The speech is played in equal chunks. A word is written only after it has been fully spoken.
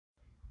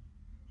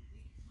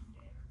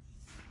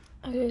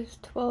It is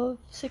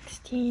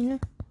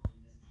 12:16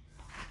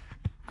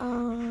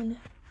 on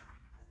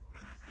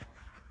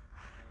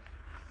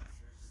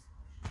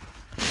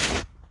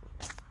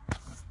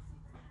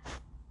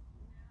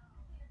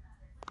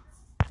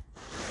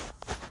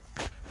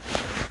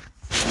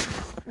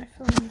my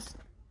phone's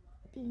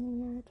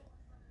being weird,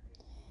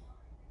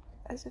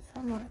 as if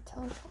I'm on a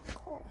telephone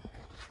call.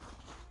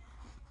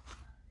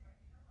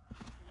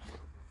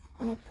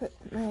 And I put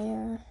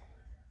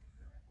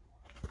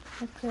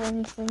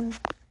anything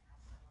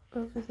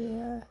over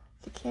the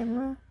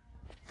camera,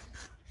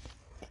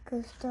 it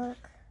goes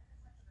dark,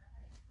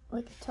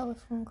 like a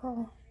telephone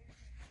call.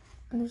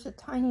 And there's a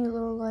tiny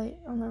little light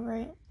on the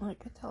right,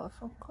 like a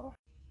telephone call.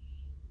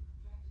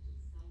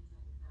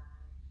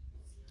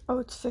 Oh,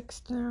 it's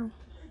fixed now.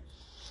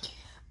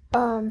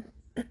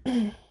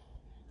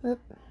 Yep,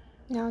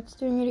 now it's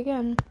doing it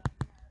again.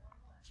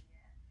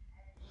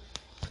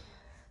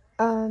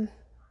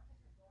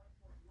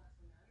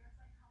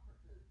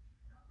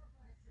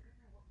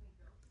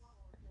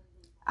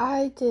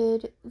 I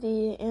did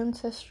the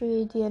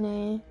Ancestry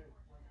DNA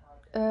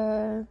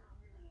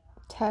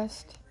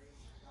test,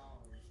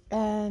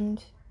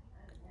 and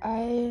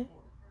I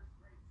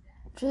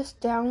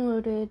just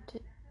downloaded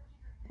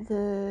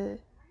the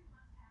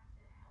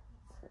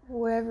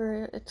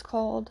whatever it's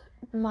called,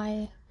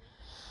 my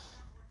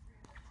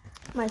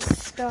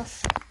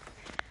stuff,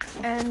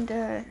 and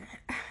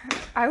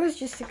I was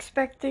just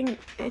expecting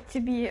it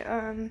to be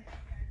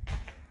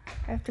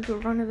I have to go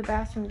run to the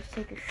bathroom to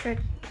take a shit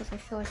because I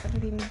feel like I'm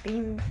being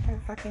beamed. I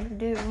fucking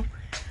do.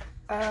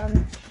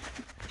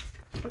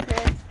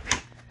 Okay.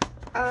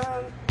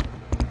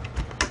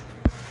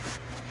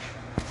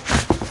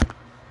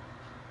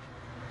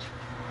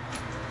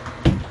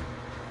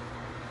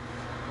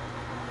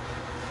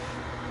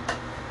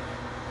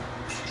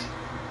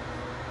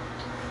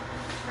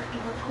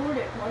 Record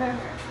it,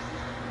 whatever.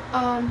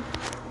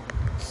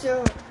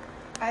 So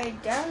I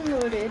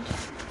downloaded.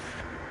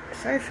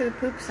 Sorry for the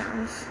poop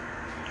sounds.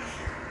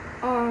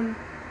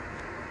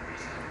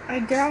 I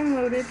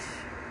downloaded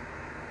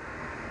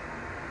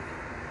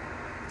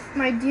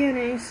my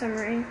DNA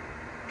summary,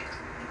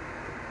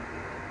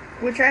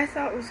 which I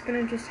thought was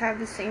gonna just have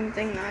the same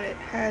thing that it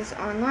has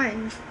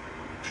online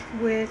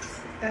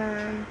with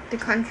the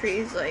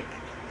countries, like,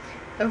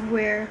 of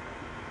where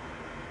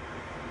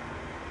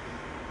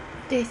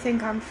they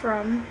think I'm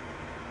from,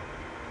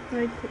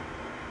 like,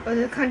 or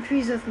the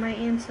countries of my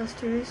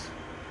ancestors.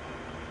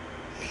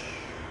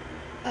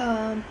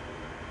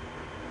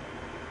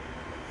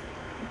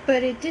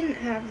 But it didn't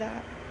have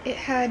that. It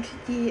had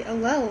the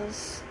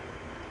alleles,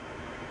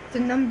 the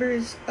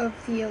numbers of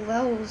the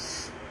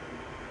alleles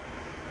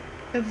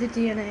of the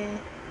DNA.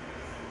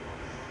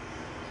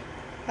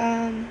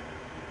 And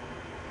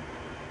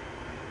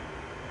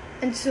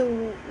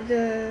so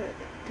the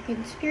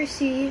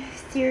conspiracy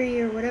theory,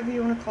 or whatever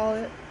you want to call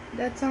it,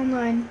 that's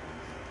online,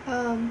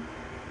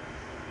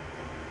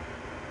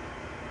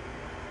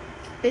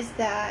 is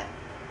that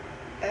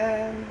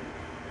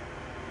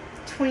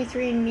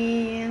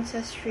 23andMe,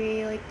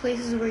 Ancestry, like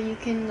places where you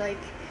can like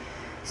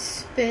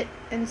spit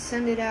and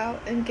send it out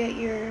and get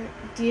your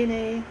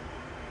DNA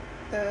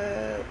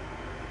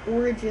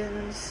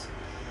origins,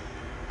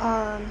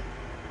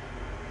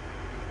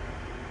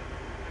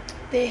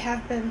 they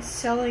have been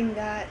selling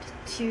that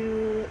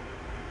to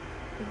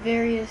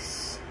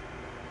various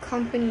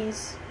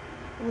companies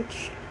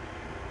which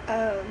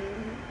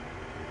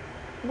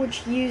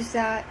use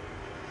that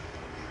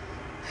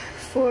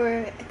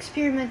for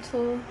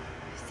experimental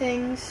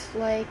things,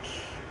 like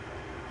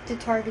the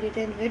Targeted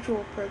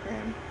Individual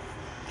program,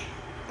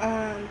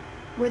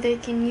 where they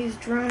can use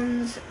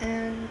drones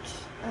and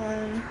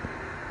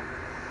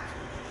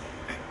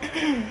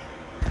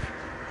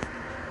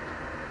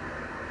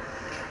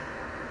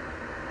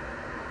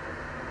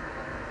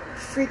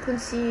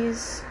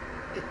frequencies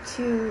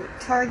to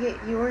target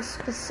your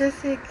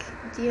specific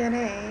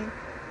DNA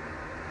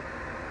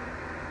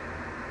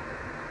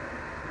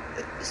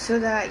so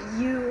that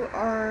you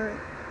are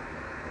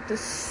the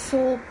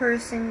sole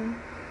person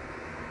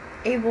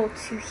able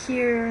to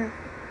hear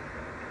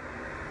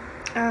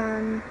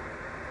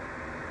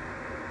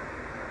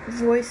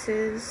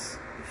voices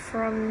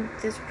from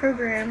this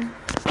program,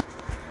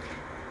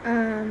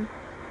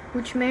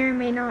 which may or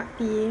may not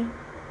be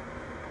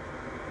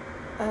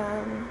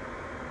a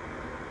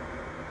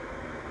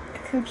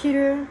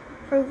computer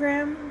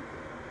program,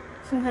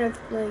 some kind of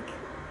like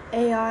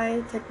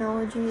AI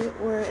technology,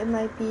 or it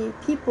might be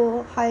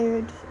people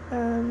hired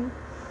from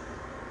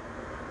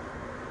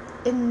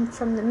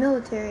the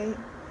military.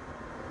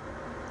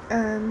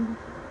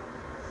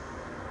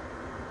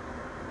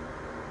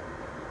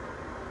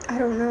 I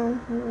don't know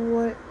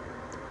what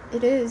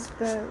it is,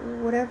 but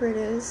whatever it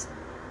is.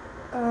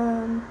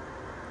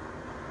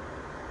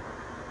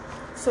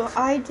 So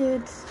I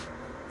did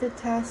the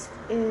test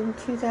in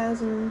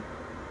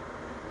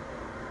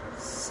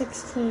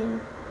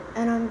 2016,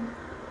 and I'm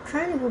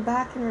trying to go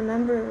back and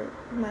remember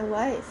my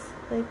life,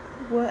 like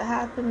what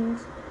happened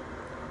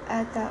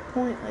at that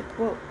point, like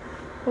what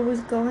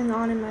was going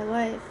on in my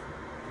life.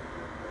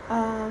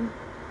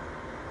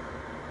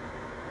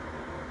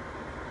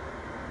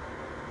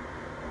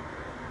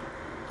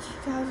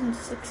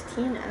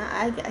 2016, and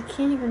I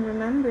can't even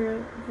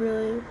remember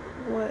really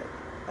what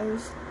I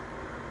was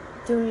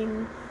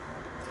doing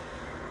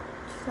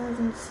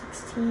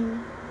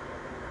 2016.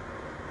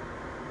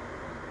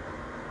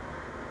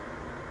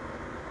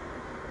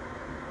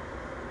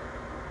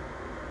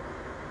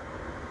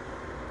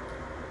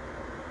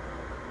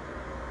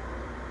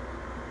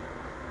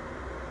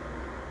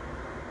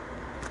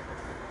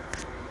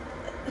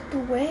 The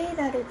way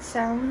that it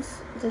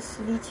sounds, this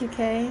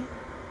V2K,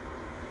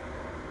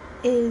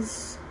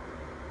 is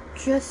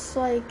just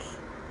like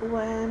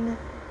when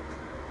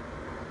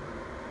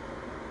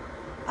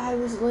I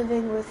was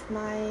living with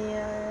my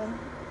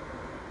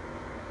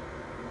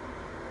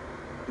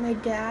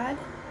dad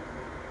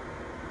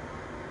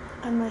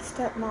and my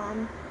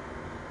stepmom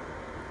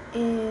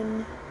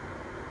in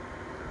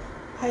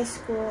high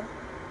school.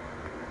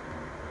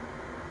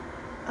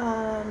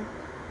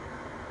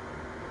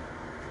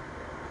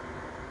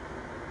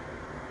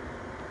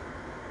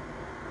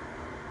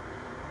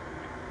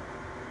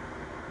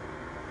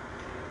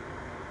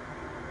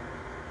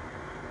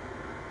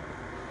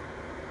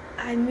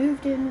 I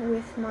moved in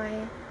with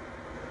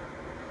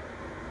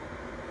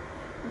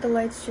the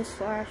lights just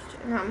flashed,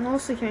 and I'm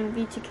also hearing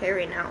V2K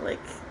right now, like,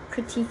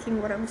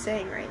 critiquing what I'm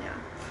saying right now.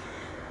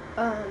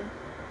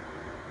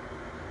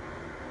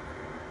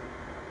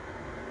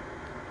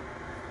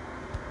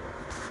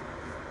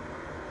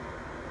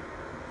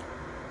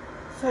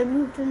 So I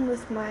moved in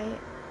with my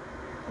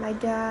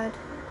dad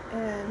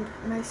and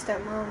my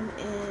stepmom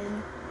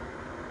in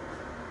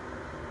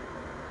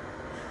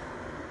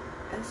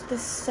it was the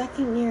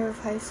second year of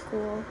high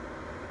school.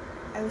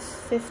 I was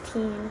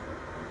 15,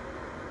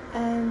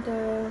 and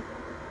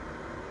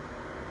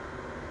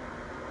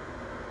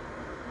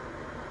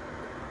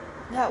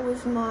that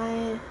was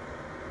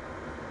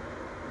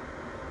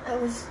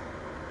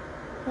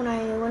when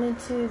I went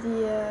into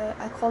the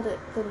I called it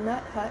the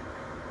Nut Hut.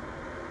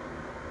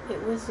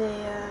 It was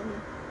a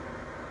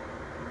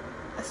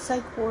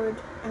psych ward.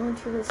 I went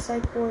to the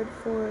psych ward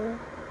for,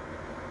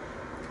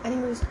 I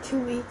think it was 2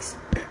 weeks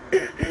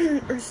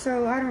or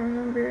so, I don't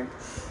remember,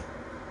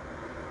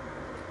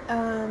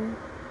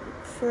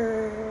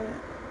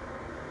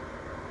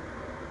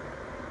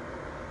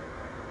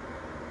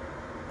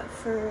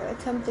 for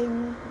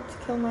attempting to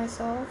kill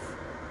myself,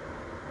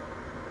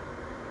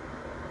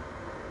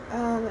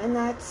 and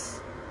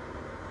that's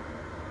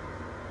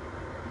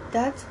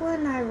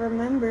when I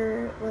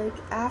remember, like,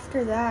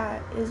 after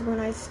that is when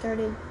I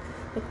started,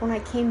 like, when I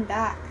came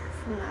back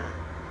from that,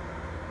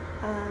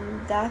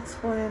 that's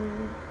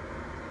when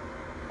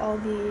all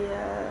the,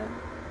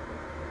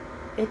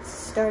 it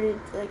started,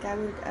 like, I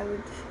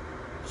would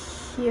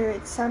hear,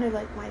 it sounded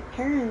like my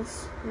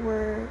parents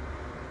were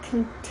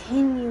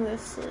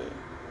continuously,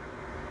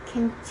 I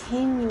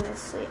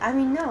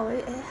mean, no,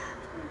 it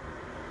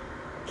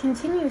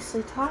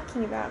continuously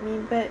talking about me,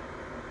 but,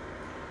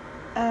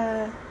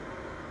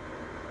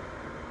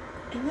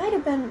 it might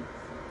have been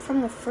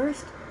from the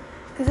first,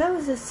 because that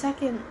was the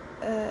second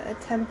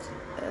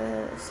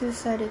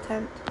suicide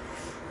attempt.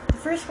 The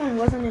first one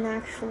wasn't an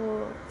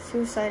actual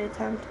suicide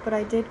attempt, but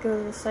I did go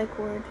to the psych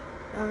ward.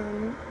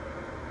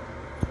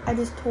 I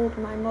just told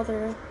my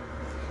mother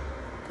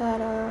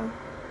that I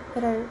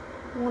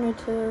wanted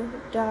to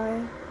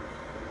die,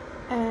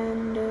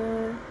 and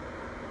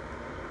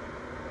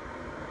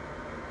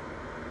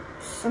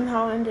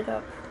somehow ended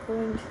up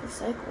going to the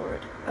psych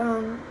ward.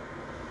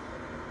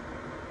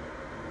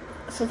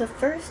 So the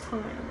first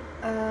time,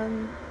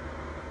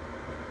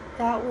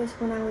 that was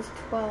when I was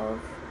 12.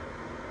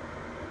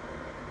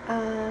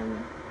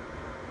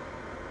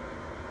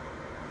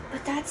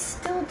 But that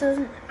still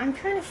doesn't, I'm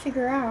trying to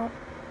figure out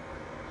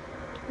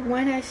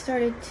when I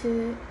started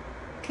to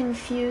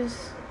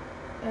confuse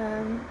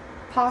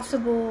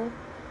possible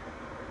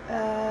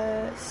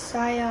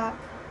psyop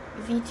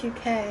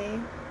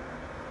V2K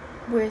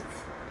with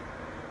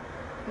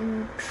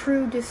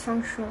true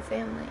dysfunctional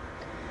family.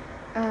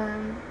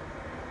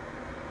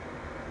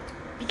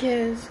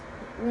 Because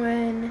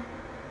when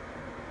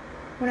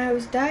I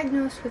was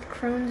diagnosed with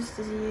Crohn's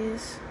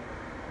disease,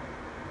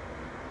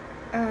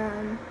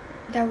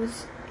 that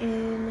was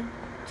in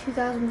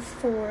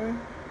 2004,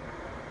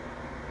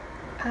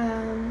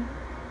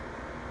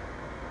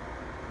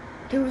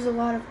 there was a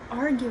lot of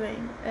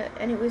arguing,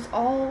 and it was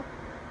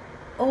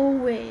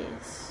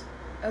always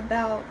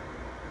about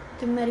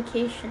the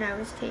medication I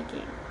was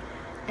taking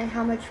and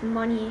how much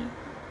money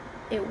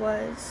it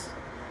was.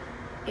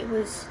 It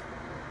was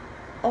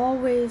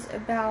always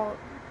about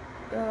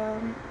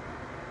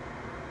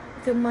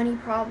the money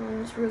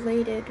problems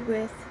related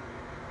with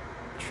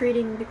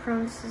treating the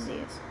Crohn's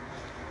disease.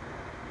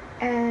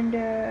 And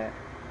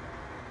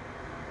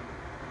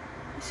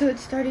so it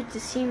started to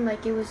seem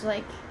like it was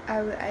like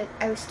I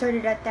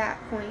started at that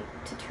point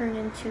to turn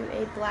into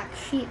a black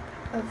sheep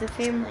of the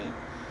family.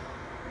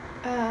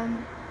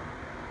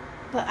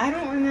 But I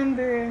don't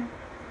remember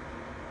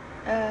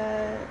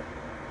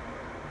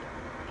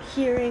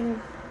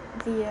hearing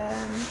the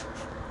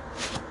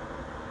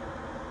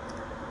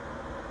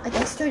like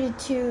I started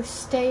to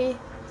stay,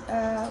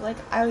 like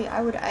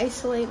I would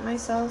isolate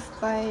myself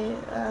by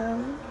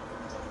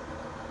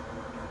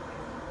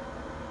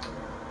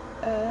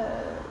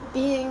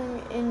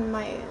being in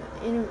my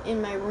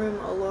room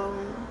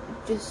alone,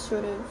 just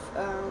sort of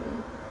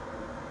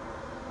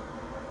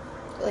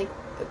like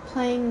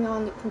playing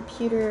on the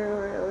computer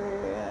or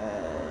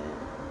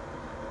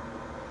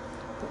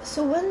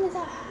so when did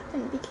that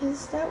happen?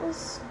 Because that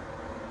was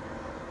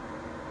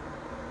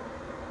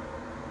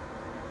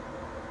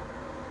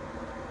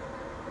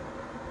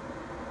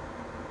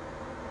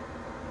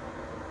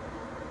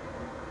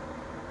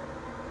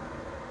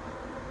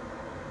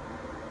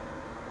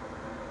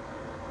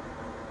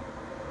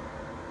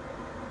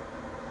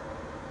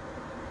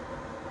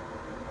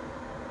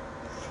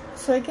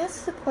so I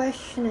guess the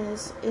question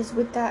is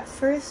with that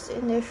first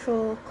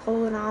initial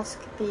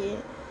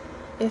colonoscopy,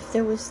 if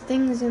there was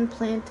things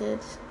implanted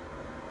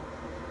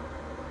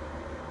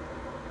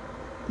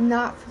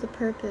not for the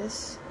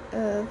purpose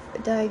of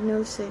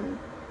diagnosing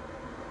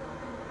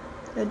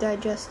a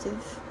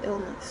digestive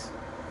illness.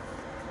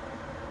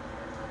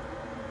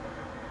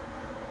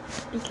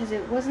 Because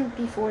it wasn't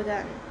before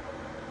then.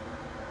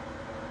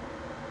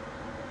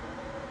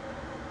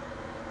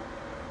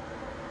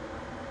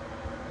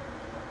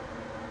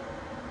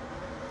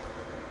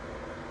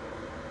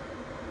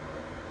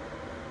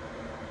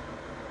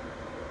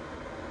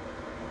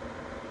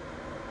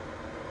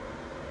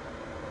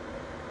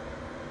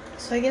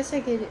 So I guess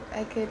I could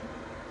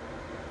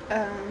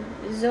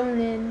zone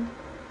in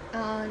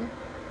on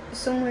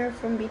somewhere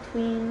from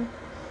between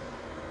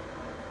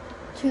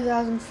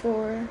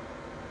 2004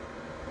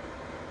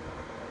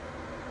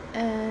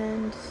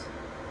 and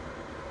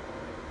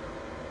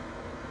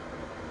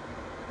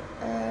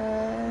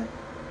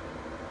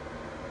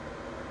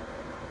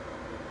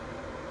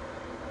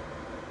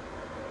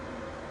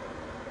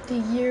the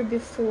year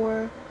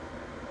before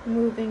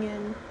moving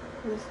in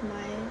with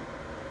my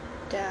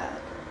dad.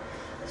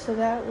 So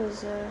that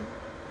was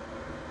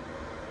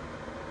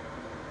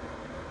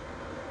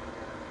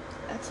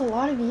that's a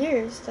lot of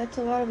years. That's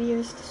a lot of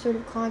years to sort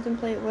of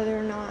contemplate whether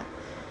or not.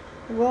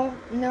 Well,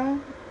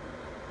 no.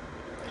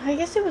 I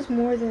guess it was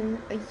more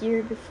than a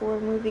year before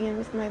moving in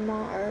with my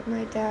mom or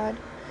my dad.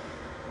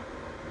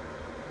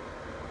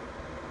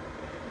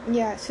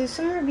 Yeah, so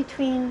somewhere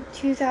between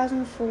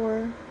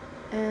 2004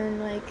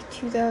 and like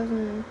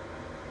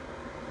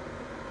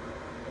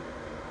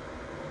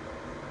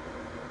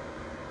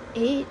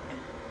 2008.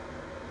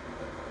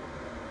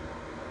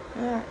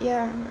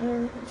 Yeah,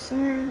 or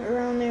somewhere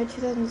around there,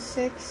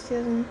 2006,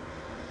 2000.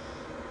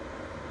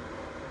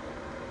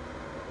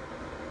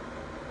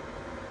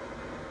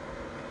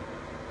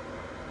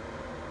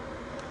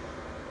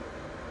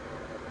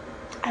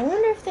 I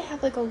wonder if they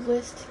have like a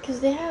list,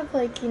 because they have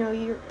like,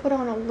 you're put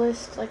on a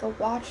list, like a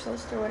watch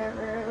list or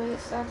whatever, or at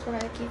least that's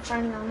what I keep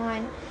finding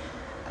online.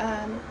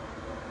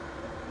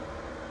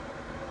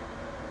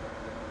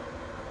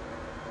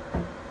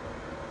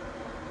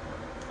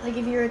 Like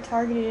if you're a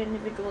targeted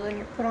individual, then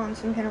you're put on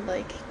some kind of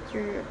like,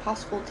 you're a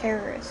possible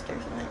terrorist or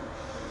something.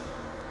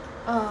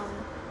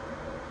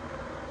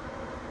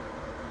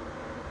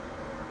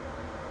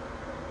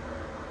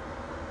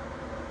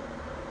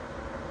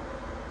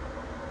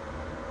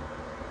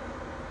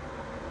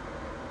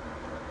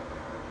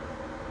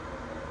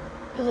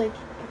 Like,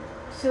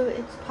 so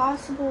it's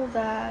possible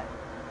that,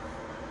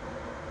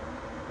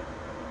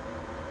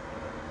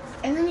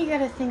 and then you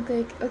gotta think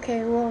like,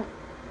 okay, well,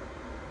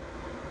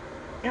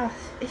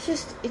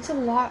 it's a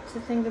lot to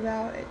think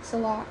about. It's a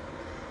lot,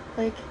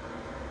 like,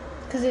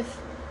 because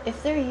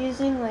if they're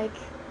using like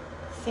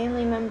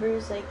family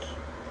members like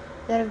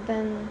that have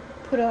been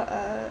put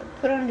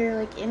under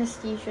like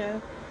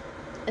anesthesia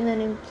and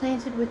then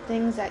implanted with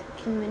things that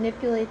can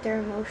manipulate their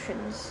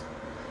emotions,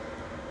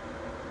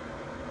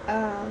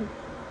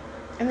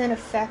 and then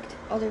affect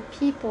other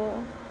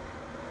people,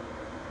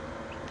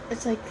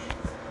 it's like,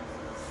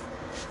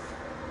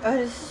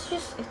 it's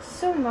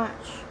so much,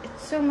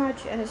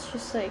 and it's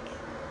just like,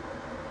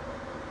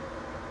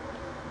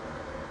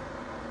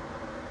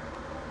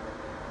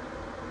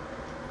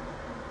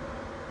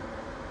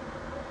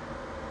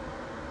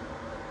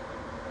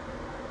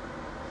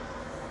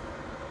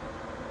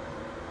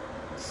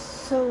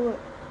 so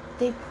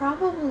they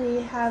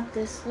probably have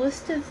this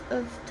list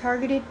of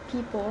targeted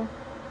people,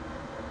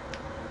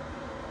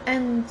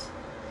 and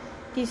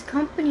these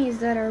companies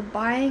that are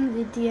buying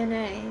the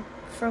DNA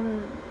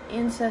from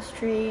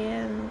Ancestry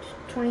and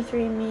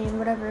 23andMe and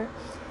whatever,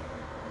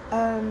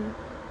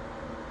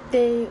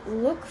 they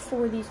look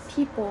for these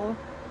people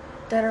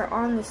that are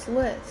on this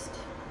list.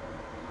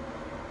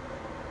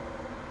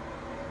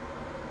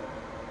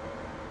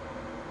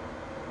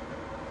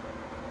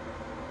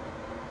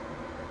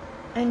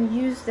 And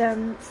use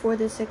them for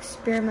this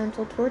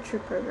experimental torture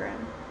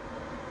program.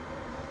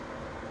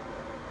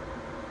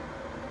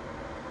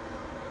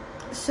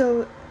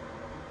 So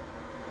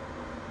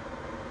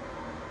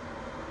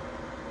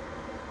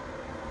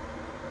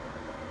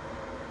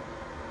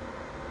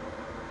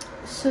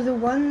the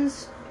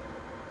ones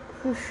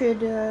who should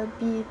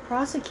be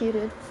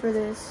prosecuted for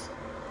this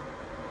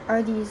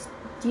are these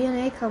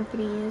DNA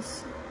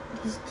companies,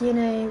 these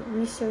DNA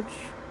research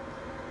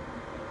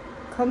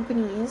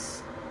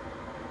companies,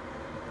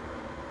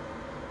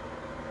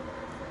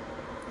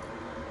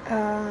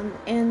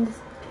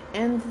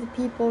 and the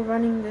people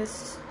running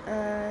this,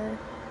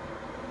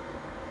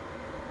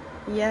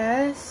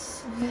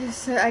 yes,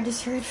 I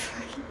just heard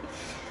fucking,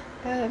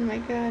 oh my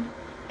god,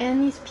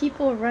 and these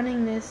people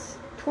running this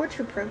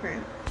torture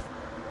program,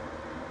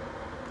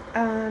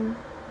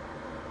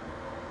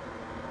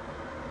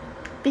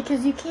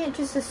 because you can't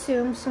just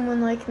assume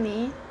someone like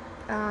me,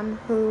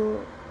 who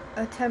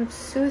attempts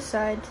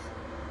suicide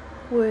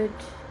would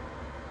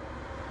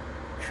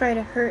try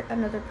to hurt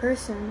another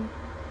person.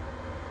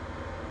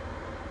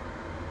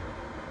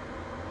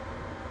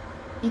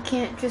 You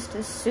can't just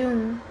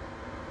assume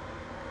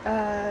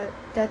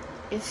that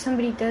if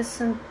somebody does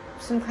some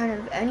kind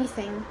of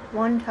anything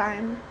one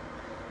time,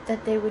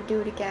 that they would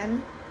do it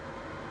again.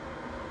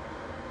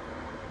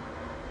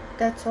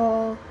 That's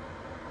all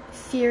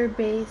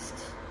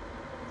fear-based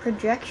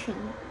projection,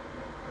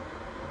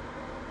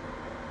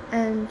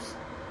 and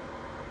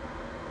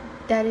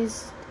that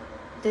is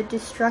the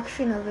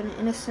destruction of an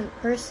innocent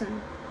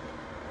person.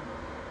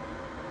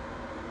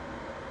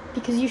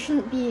 Because you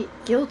shouldn't be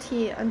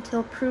guilty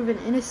until proven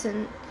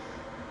innocent.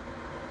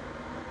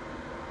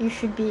 You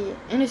should be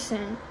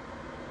innocent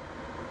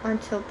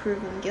until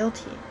proven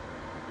guilty.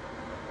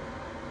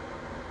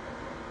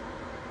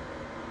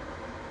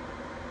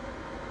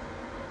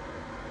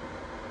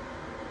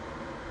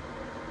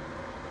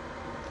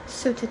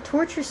 So to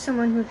torture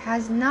someone who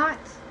has not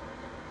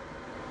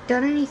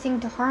done anything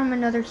to harm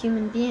another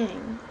human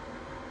being,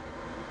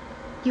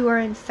 you are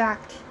in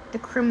fact the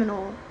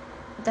criminal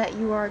that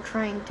you are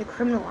trying to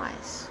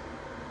criminalize.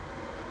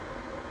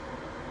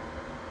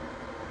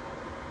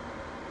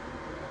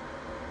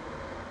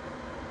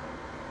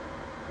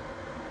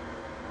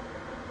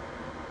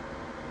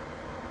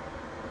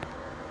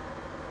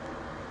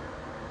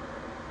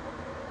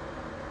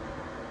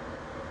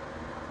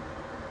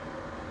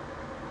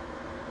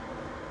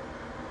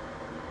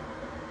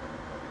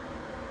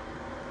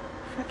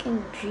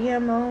 Fucking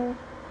GMO,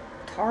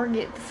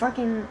 Target,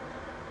 fucking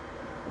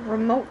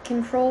remote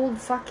controlled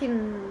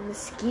fucking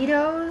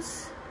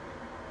mosquitoes?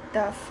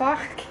 The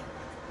fuck?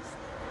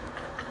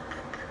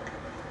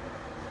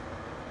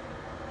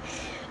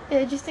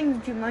 Yeah, just think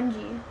of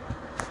Jumanji.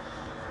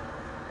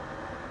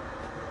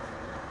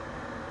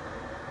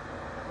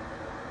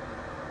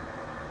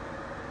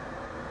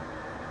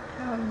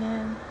 Oh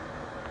man.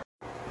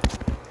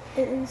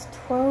 It is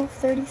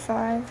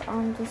 12:35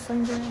 on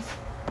December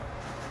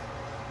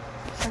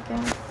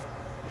 2nd.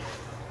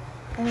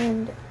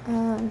 And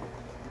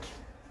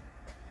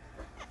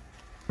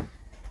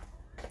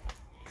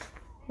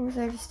what was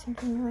I just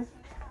thinking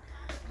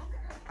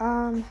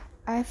of?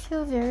 I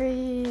feel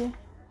very,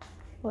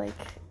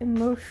 like,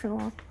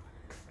 emotional,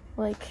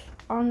 like,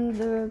 on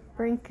the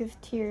brink of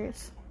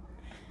tears,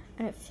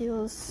 and it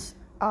feels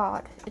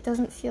odd. It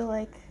doesn't feel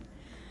like,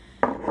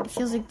 it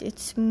feels like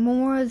it's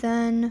more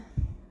than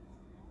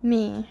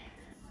me.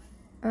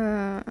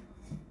 I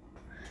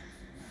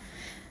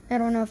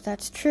don't know if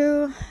that's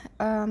true.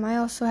 I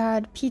also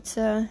had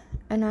pizza,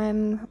 and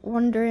I'm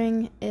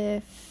wondering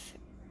if,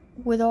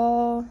 with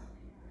all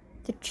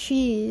the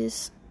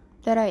cheese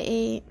that I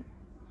ate,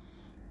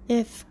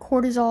 if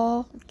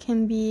cortisol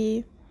can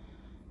be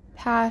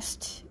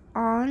passed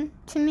on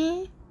to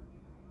me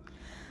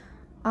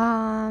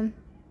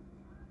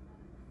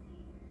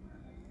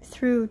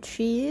through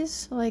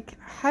cheese. Like,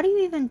 how do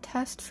you even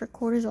test for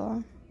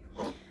cortisol?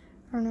 I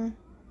don't know.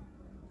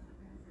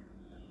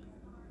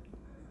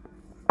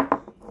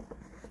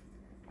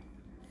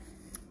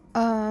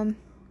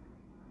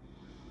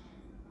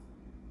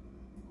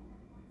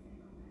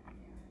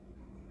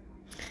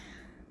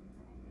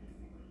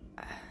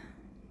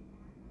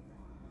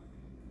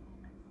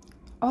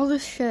 All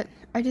this shit,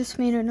 I just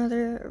made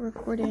another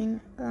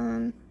recording,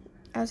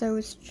 as I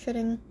was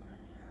shitting.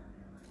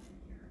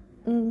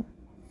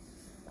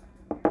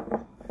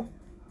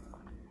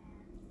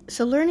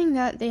 So learning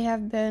that they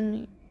have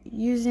been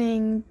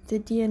using the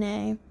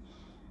DNA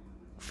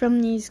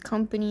from these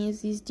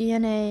companies, these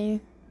DNA,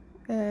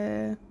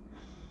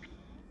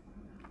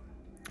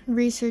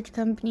 research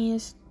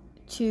companies,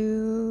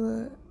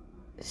 to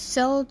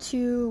sell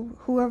to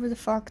whoever the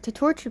fuck, to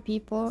torture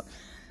people,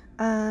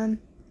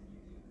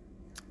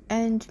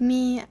 and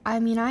me, I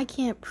mean, I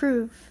can't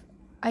prove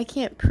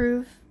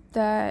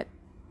that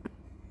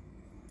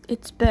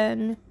it's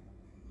been,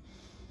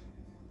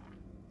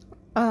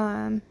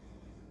 that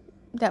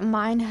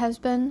mine has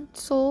been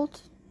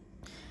sold,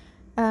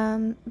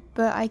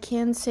 but I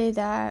can say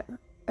that,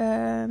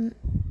 I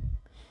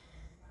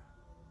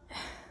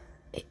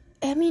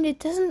mean, it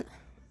doesn't,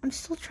 I'm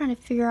still trying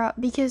to figure out,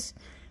 because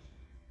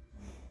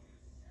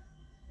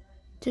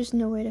there's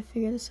no way to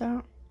figure this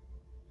out.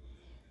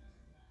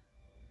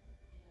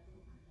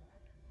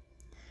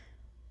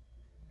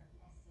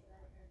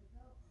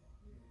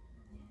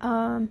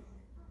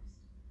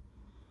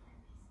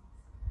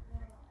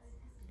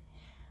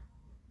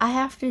 I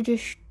have to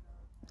just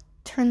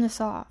turn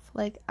this off.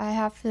 Like, I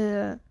have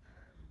to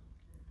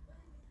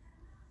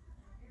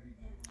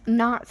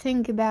not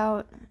think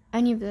about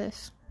any of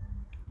this.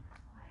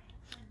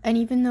 And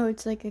even though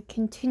it's like a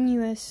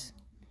continuous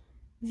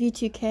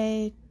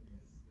V2K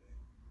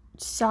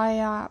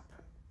psyop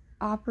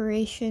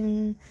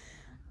operation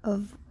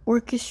of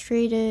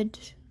orchestrated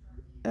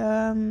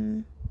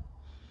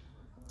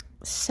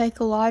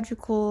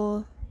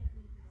psychological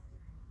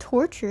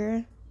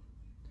torture,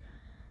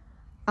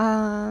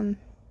 I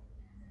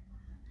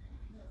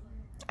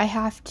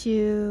have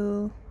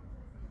to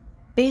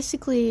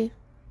basically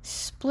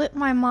split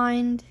my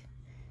mind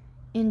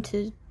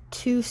into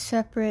two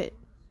separate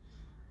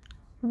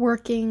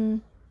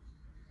working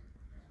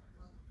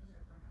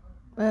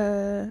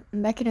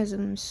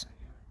mechanisms.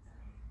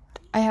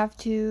 I have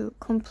to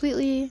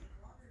completely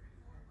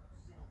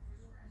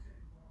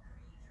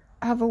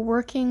have a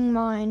working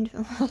mind,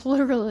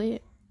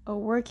 literally a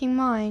working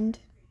mind,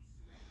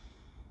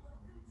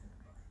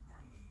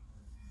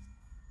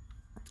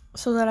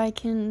 so that I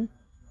can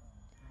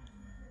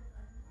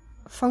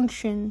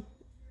function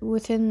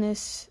within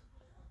this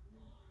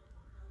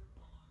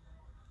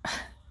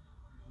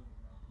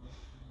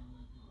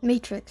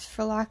matrix,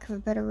 for lack of a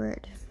better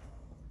word.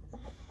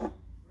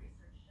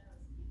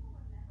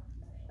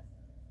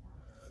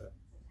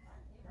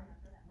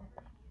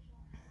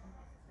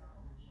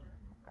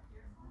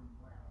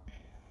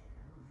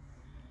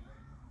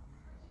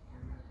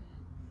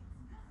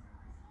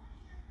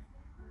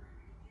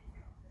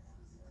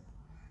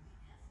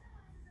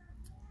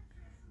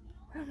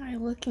 What am I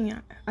looking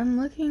at? I'm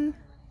looking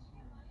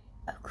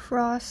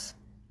across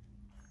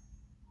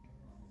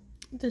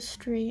the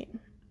street,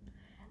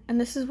 and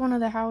this is one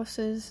of the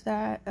houses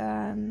that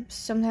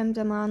sometimes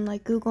I'm on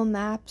like Google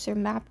Maps or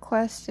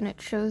MapQuest, and it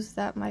shows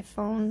that my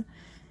phone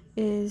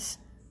is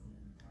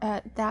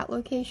at that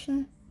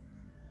location.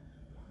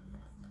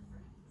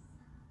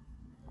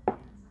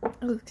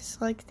 It looks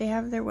like they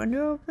have their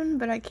window open,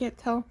 but I can't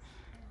tell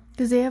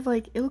because they have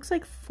like, it looks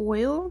like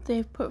foil.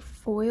 They've put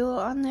foil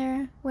on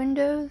their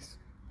windows,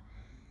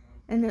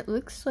 and it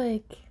looks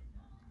like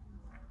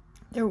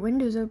their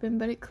window's open,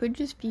 but it could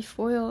just be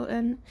foil.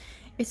 And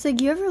it's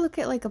like, you ever look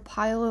at like a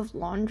pile of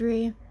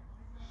laundry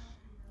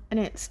and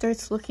it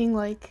starts looking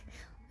like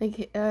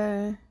like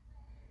a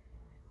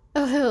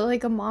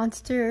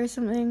monster or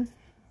something?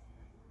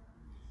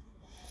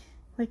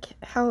 Like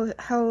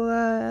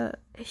how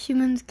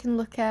humans can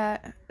look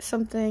at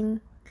something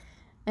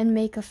and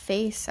make a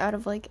face out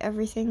of like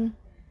everything.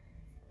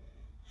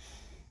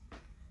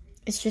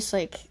 It's just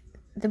like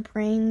the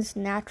brain's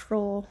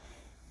natural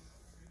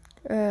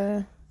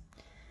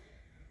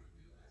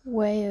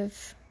way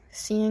of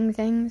seeing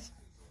things.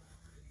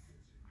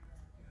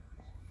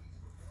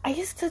 I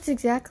guess that's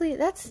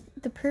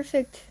the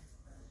perfect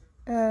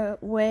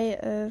way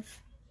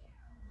of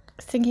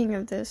thinking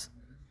of this.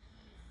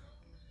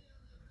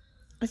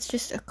 It's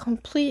just a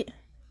complete,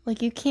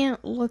 like, you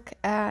can't look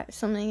at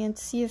something and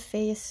see a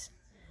face.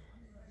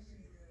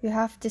 You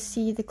have to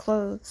see the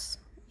clothes.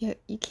 You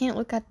can't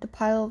look at the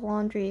pile of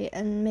laundry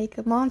and make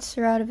a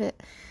monster out of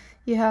it.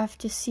 You have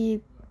to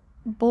see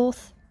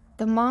both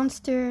the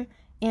monster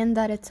and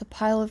that it's a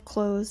pile of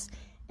clothes.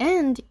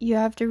 And you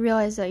have to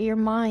realize that your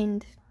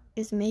mind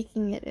is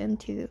making it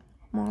into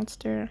a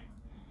monster.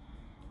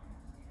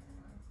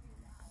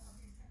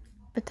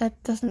 But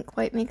that doesn't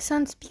quite make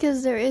sense,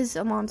 because there is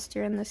a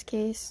monster in this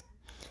case.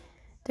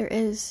 There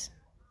is.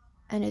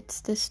 And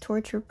it's this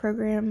torture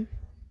program.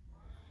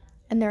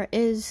 And there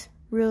is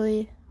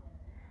really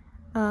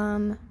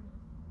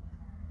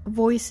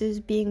voices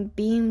being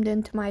beamed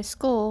into my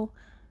skull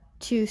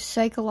to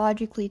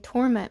psychologically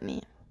torment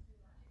me.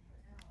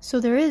 So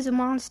there is a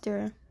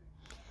monster.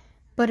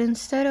 But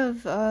instead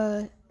of,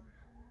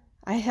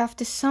 I have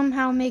to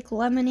somehow make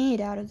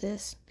lemonade out of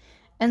this.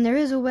 And there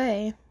is a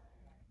way.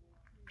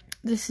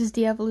 This is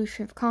the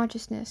evolution of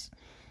consciousness.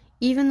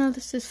 Even though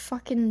this is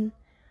fucking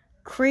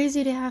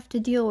crazy to have to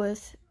deal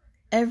with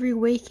every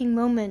waking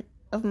moment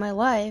of my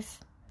life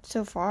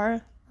so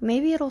far,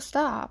 maybe it'll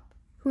stop.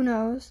 Who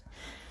knows?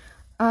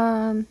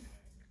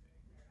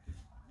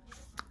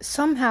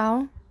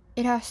 Somehow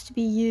it has to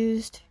be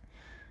used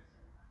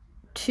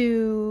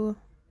to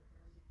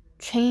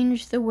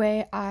change the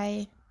way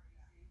I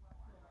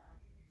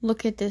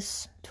look at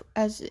this,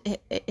 as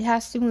it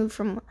has to move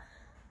from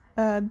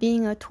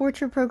being a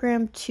torture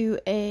program to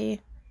a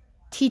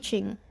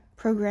teaching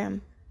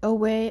program, a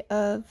way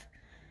of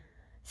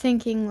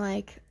thinking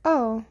like,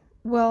 oh,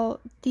 well,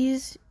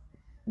 these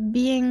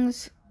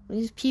beings,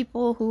 these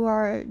people who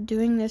are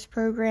doing this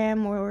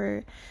program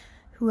or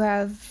who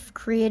have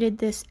created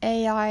this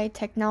AI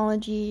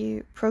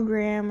technology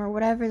program or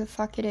whatever the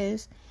fuck it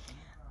is,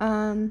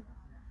 that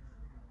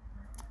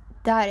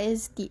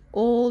is the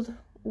old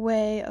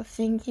way of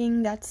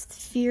thinking. That's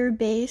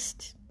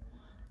fear-based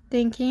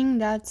thinking.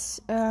 That's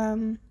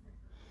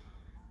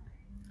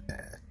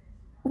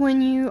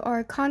when you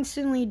are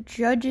constantly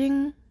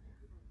judging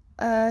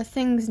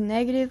things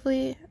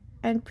negatively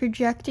and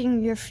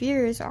projecting your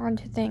fears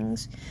onto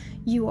things,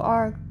 you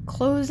are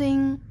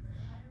closing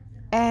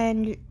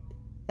and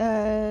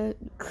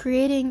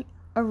creating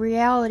a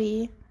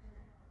reality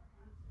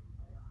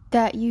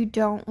that you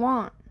don't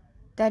want,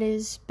 that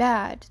is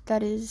bad,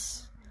 that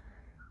is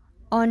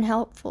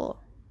unhelpful.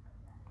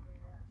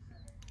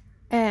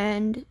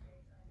 And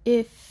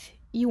if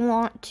you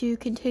want to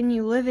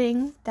continue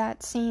living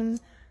that same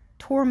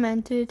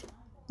tormented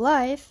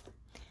life,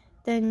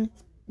 then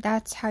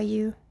that's how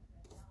you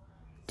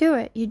do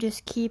it. You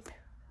just keep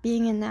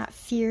being in that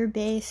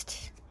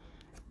fear-based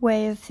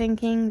way of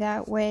thinking,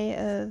 that way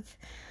of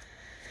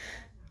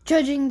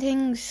judging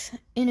things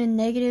in a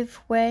negative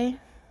way.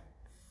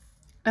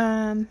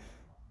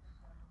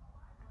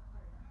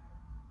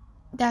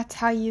 That's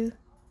how you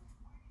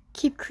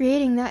keep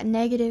creating that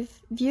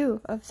negative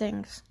view of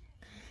things.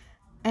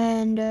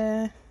 And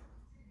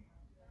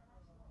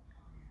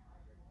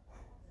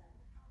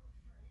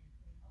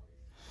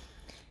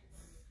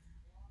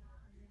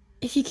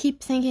if you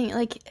keep thinking,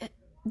 like,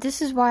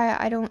 this is why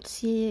I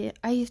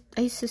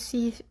used to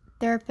see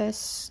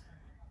therapists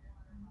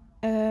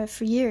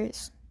for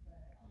years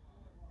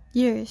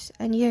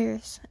and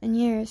years and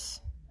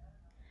years,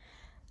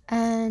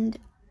 and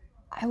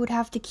I would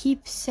have to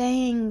keep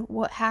saying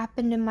what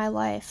happened in my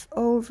life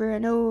over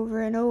and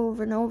over and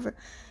over and over.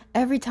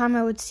 Every time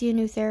I would see a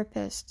new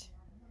therapist,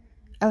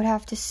 I would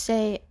have to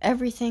say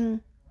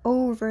everything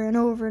over and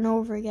over and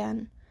over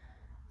again,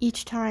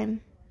 each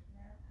time.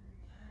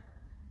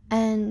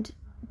 And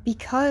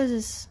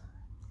because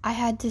I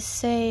had to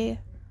say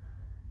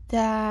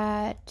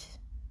that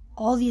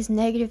all these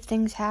negative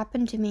things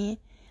happened to me,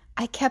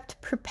 I kept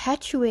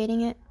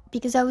perpetuating it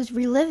because I was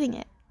reliving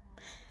it.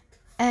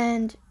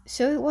 And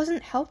so it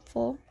wasn't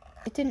helpful.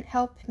 It didn't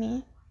help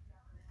me.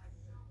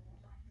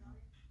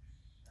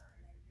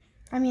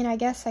 I mean, I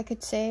guess I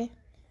could say,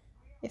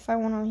 if I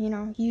want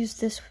to, use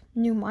this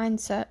new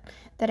mindset,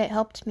 that it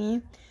helped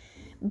me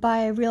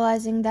by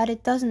realizing that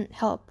it doesn't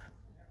help.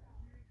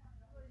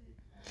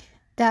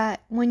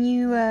 That when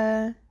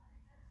you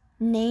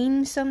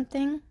name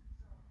something,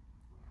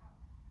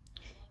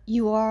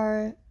 you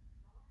are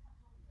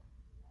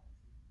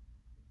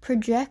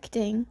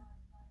projecting,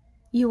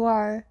 you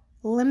are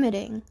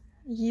limiting,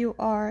 you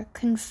are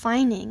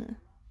confining.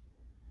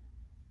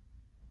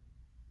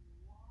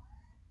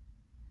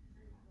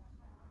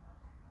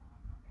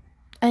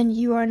 And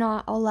you are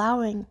not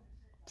allowing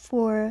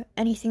for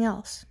anything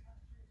else.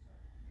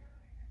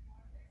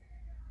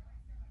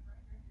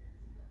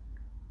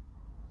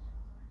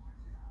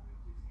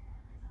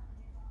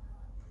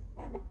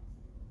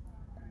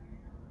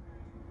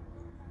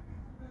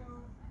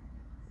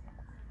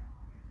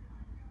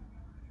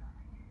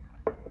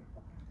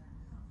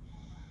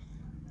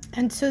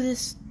 And so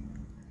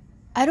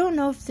I don't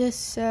know if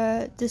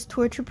this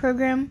torture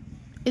program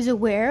is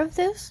aware of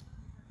this,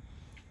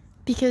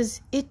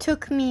 because it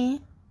took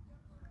me,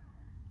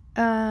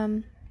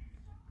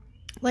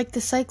 like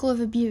the cycle of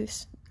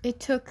abuse, it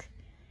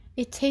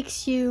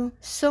takes you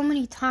so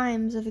many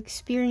times of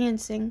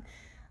experiencing,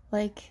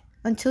 like,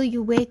 until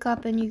you wake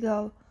up and you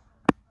go,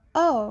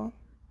 oh,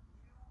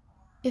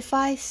 if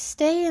I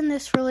stay in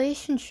this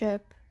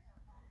relationship,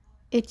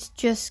 it's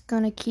just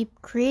gonna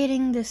keep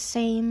creating the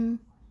same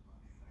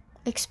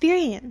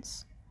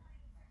experience.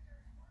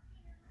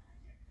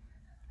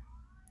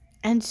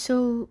 And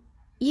so,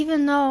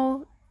 even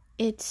though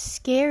it's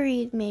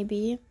scary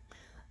maybe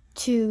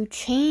to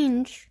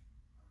change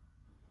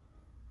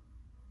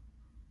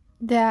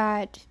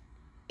that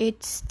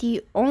it's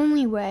the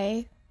only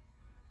way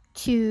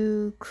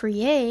to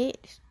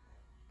create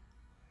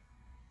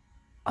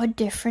a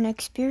different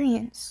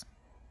experience.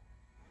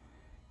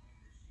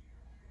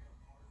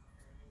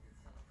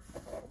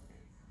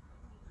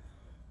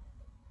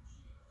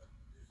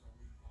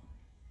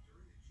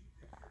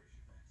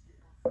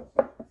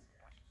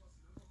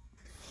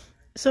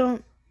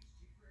 So,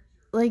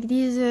 like,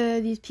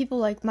 these people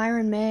like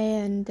Myron May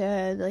and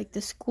like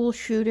the school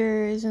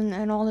shooters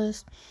and all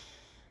this,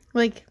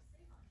 like,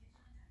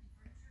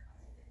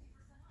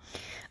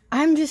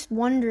 I'm just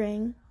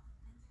wondering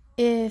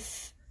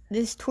if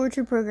this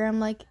torture program,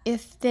 like,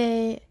 if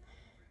they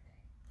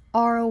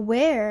are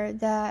aware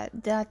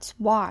that that's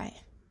why,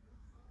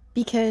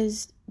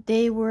 because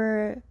they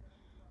were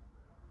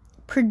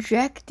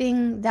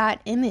projecting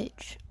that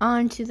image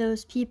onto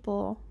those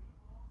people,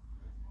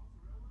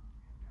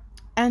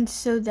 and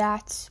so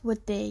that's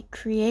what they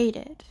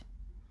created.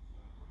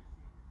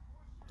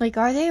 Like,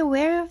 are they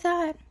aware of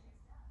that?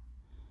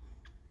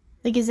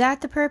 Like, is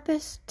that the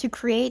purpose? To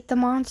create the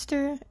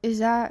monster? Is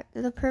that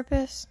the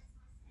purpose?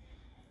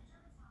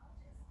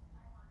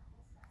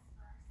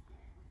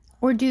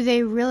 Or do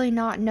they really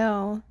not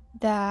know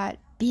that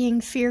being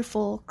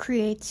fearful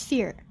creates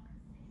fear?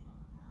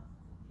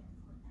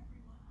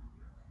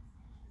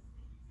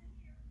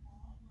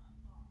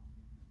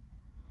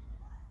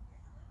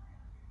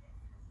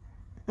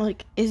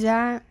 Like, is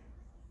that...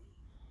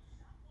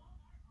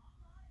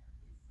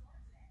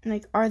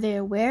 like, are they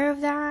aware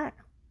of that?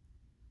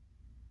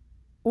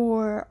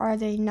 Or are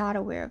they not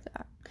aware of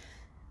that?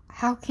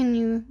 How can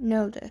you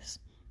know this?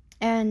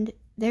 And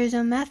there's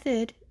a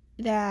method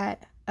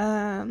that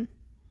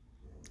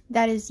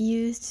is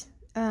used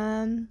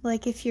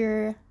Like if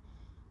you're,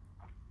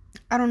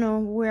 I don't know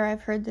where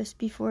I've heard this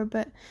before,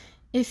 but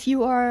if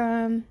you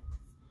are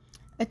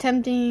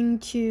attempting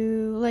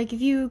to, like,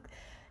 if you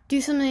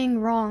do something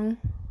wrong,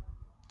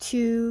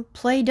 to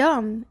play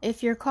dumb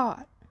if you're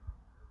caught,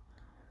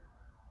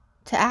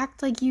 to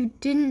act like you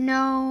didn't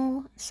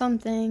know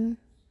something,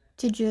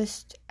 to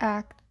just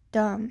act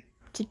dumb,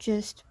 to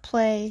just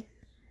play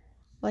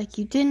like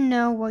you didn't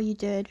know what you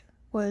did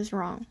was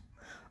wrong,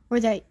 or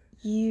that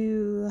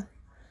you,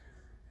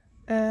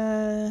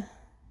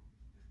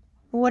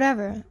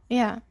 whatever,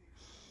 yeah.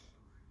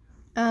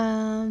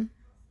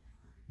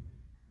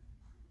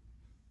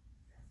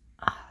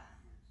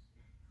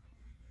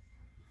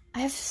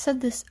 I've said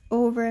this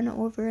over and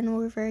over and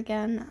over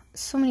again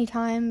so many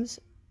times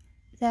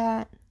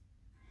that,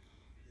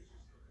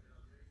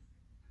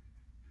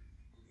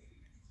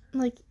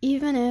 like,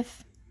 even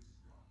if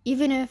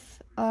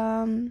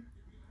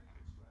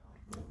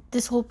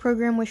this whole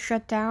program was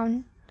shut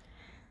down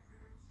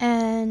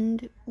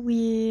and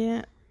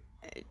we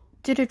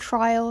did a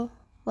trial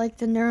like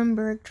the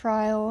Nuremberg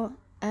trial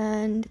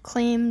and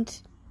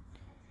claimed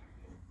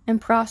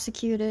and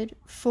prosecuted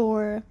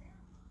for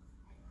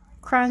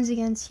crimes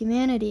against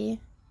humanity,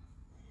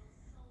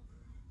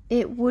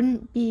 it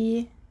wouldn't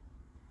be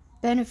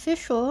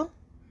beneficial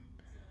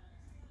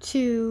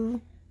to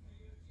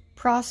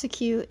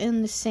prosecute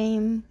in the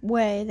same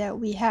way that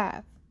we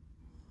have.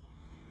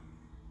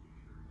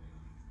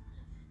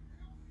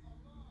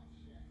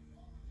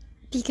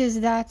 Because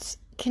that's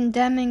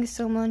condemning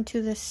someone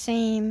to the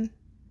same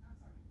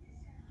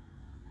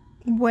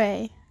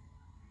way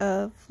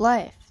of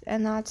life,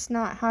 and that's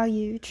not how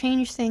you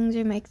change things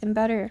or make them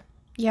better.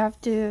 You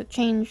have to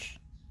change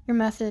your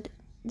method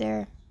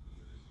there.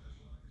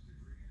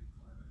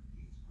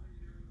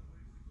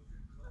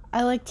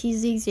 I like to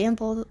use the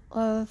example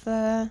of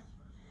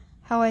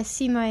how I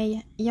see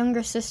my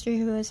younger sister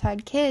who has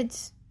had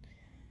kids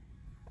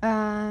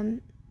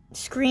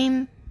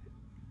scream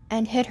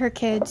and hit her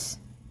kids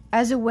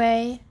as a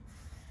way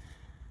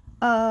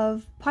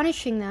of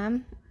punishing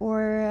them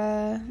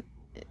or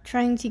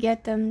trying to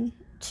get them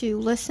to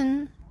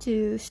listen,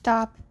 to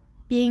stop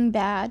being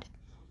bad,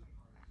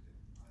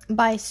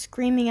 by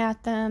screaming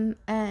at them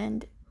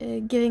and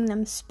giving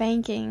them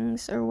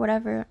spankings or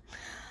whatever.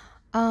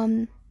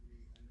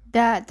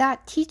 That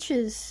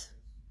teaches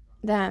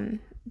them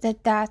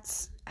that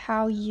that's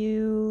how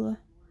you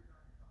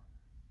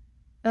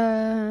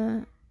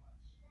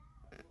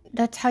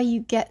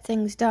get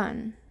things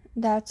done.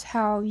 That's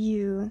how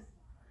you,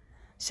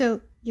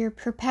 so you're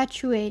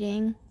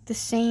perpetuating the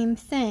same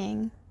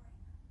thing.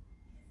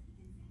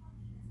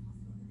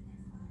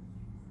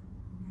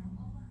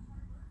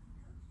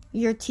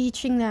 You're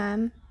teaching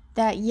them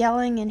that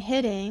yelling and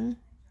hitting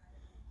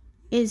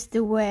is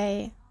the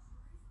way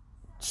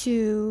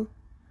to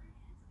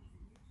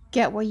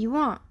get what you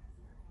want.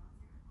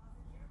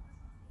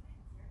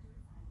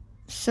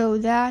 So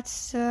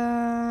that's,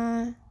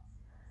 it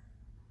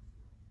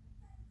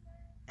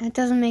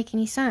doesn't make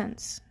any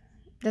sense.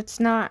 That's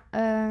not,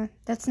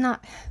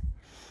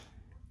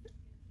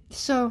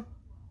 so,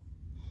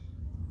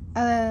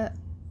 I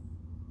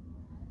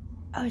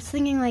was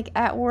thinking, like,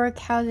 at work,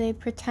 how they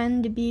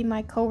pretend to be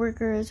my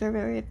coworkers,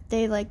 or if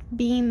they, like,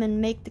 beam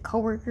and make the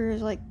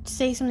coworkers, like,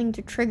 say something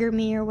to trigger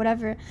me or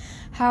whatever,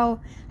 how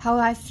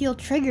I feel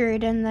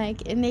triggered and,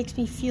 like, it makes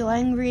me feel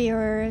angry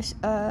or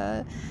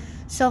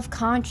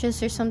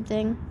self-conscious or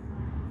something.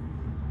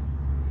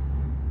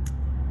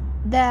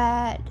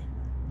 That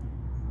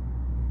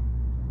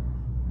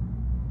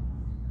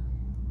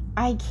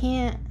I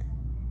can't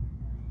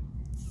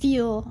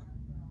feel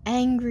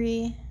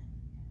angry.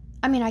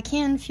 I mean, I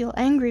can feel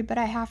angry, but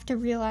I have to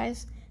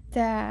realize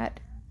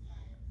that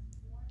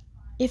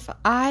if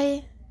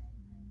I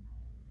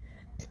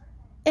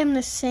am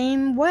the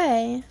same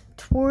way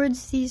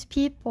towards these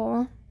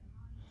people,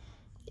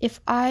 if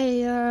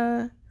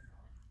I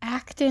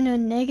act in a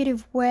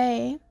negative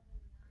way,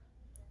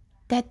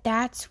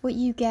 that's what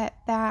you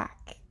get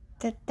back.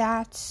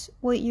 That's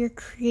what you're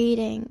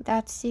creating.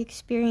 That's the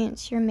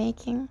experience you're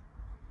making.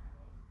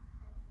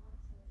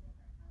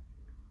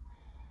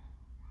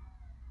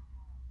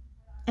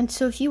 And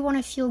so if you want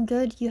to feel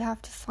good, you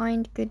have to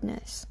find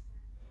goodness.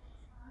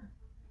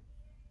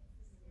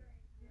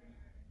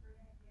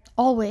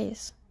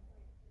 Always.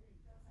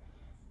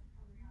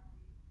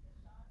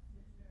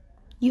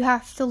 You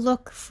have to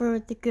look for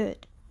the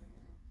good.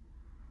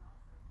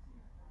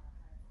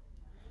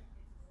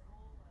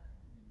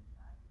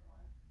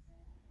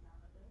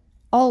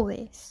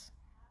 Always.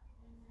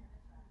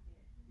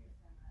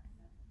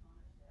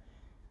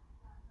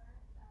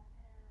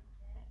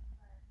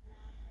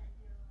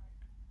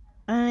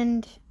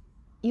 And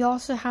you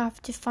also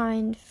have to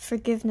find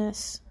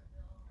forgiveness,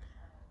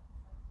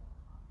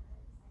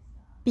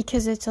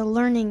 because it's a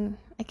learning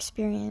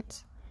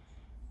experience.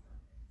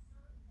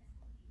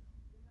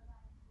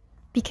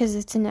 Because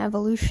it's an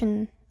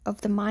evolution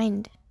of the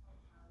mind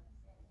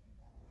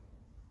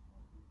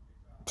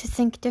to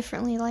think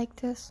differently like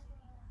this.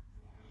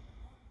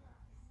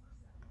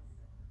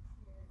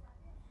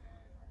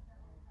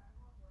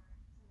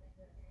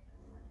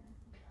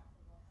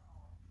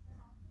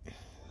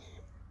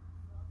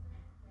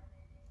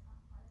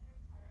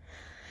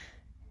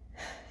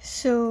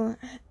 So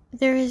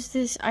there is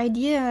this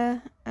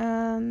idea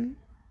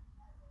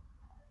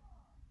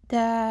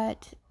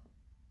that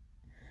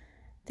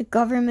the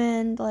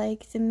government,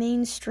 like the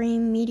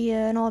mainstream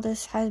media and all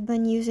this, has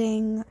been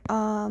using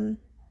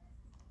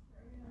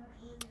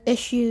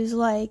issues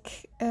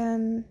like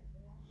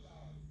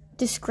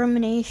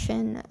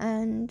discrimination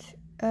and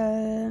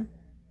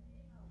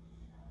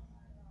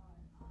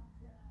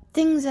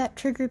things that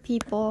trigger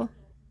people,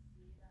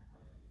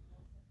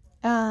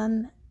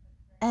 and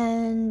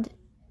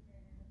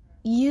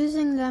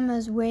using them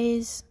as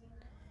ways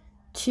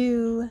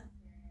to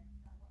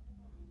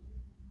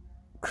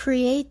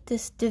create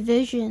this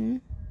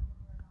division,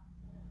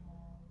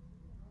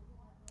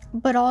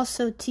 but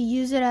also to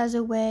use it as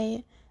a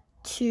way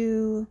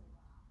to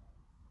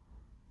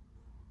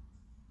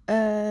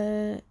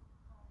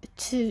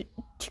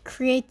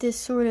create this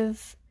sort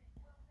of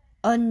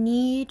a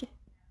need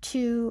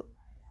to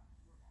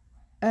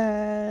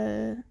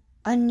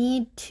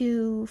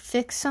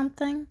fix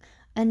something,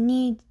 a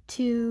need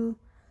to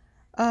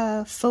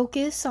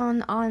focus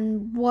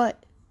on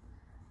what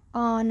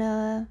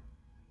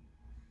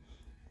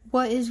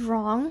is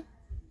wrong,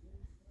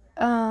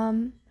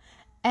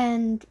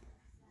 and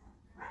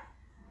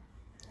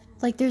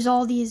like there's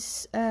all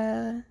these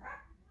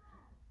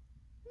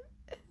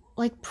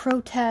like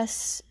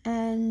protests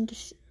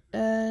and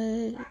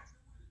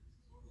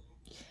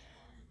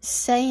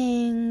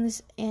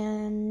sayings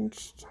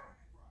and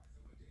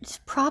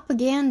just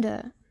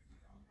propaganda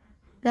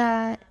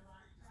that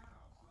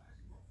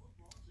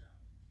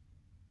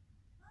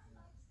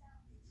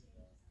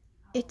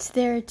it's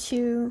there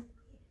to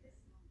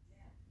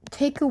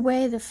take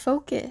away the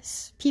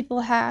focus people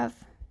have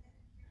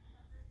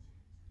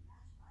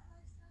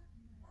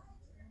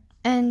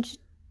and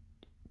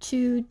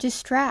to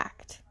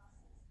distract.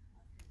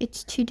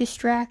 It's to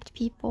distract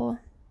people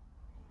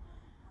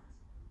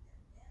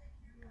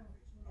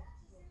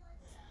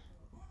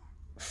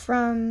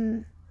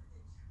from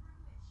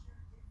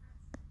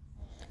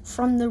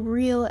the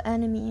real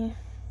enemy.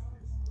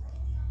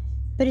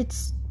 But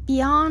it's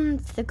beyond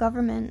the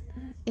government.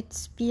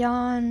 It's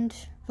beyond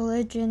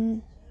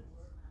religion.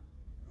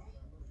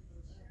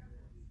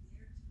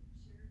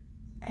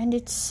 And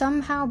it's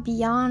somehow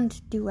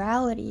beyond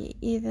duality,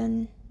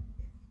 even.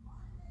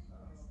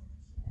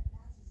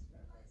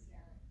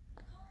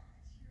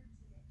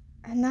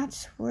 And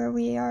that's where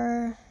we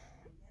are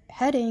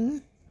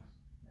heading.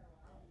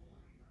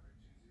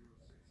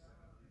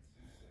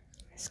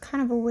 It's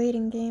kind of a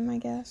waiting game, I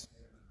guess.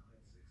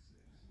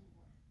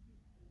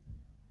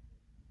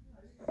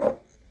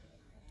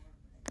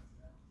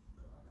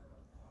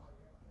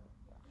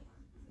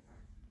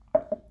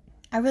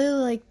 I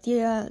really like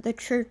the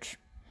church.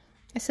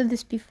 I said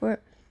this before.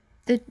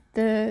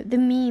 The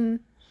meme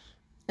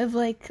of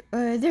like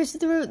there's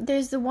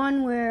the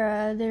one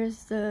where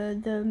there's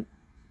the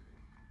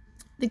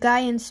guy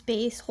in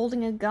space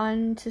holding a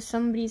gun to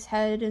somebody's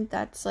head, and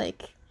that's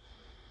like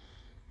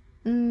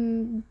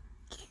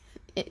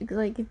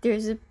like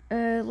there's a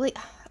like,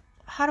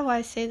 how do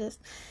I say this?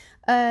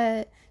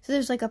 So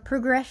there's like a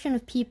progression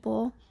of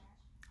people,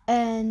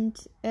 and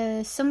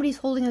somebody's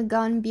holding a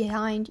gun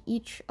behind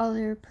each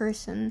other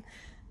person.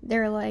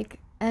 They're like,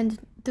 and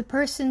the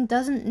person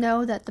doesn't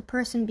know that the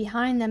person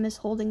behind them is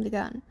holding the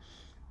gun.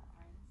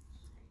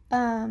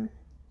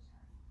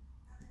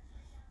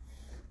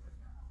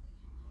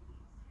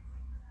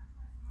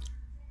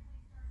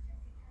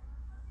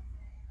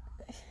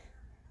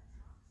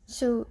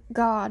 So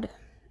God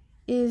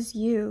is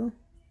you.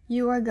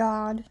 You are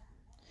God.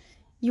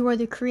 You are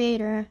the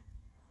creator.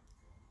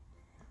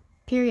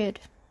 Period.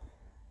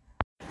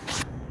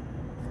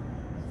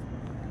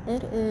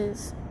 It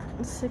is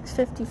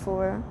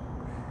 6:54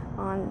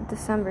 on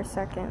December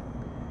 2nd,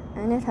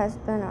 and it has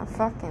been a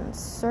fucking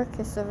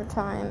circus of a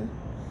time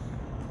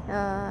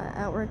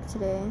at work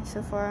today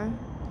so far.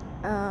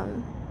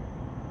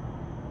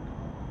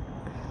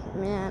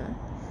 Man,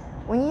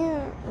 when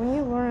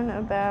you learn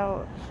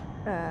about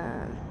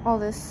all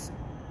this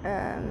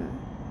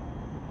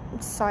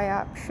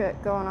psyop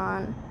shit going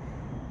on,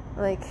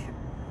 like,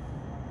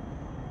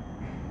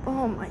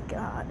 oh my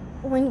god,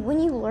 when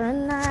you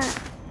learn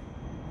that,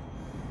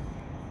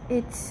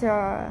 it's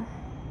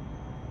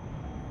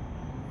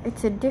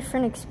a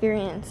different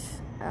experience,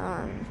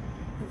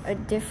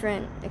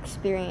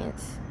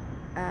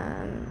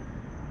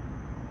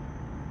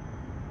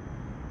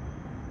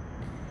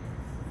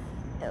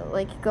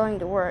 like going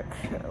to work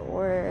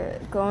or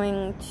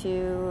going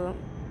to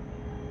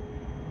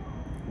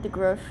the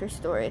grocery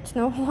store. It's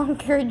no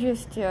longer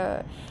just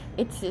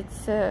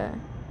it's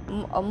a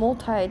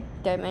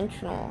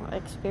multi-dimensional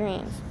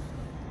experience,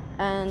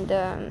 and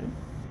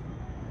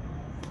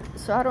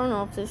so I don't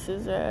know if this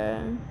is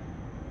a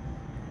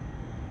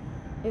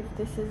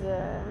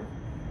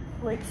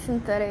like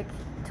synthetic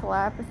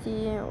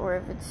telepathy, or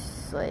if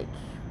it's like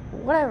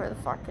whatever the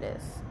fuck it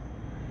is.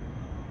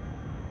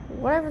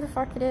 Whatever the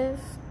fuck it is,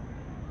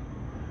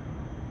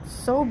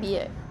 so be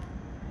it.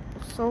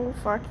 So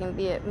fucking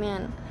be it,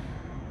 man.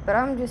 But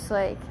I'm just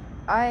like,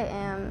 I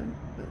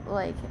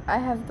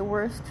have the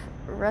worst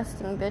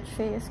resting bitch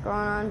face going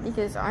on,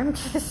 because I'm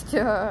just,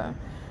 I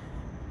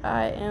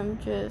am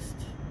just,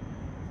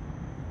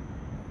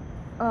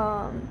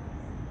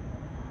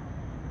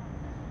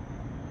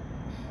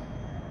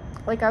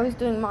 like, I was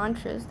doing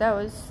mantras. That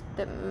was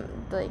the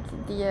Thich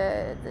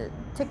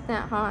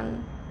Nhat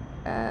Hanh.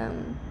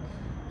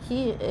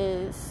 He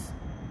is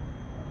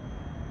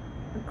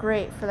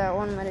great for that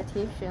one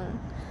meditation.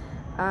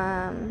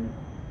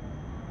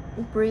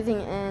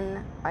 Breathing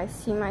in, I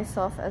see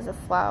myself as a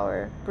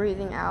flower.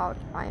 Breathing out,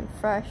 I am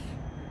fresh.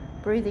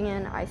 Breathing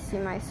in, I see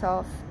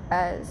myself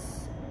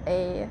as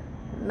a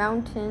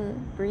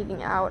mountain.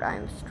 Breathing out, I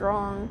am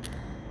strong.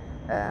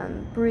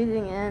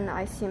 Breathing in,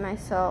 I see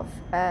myself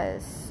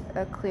as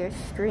a clear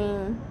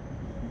stream.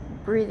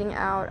 Breathing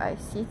out, I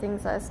see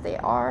things as they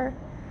are.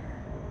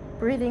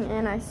 Breathing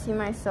in, I see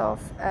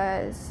myself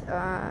as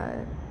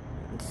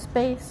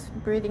space.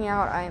 Breathing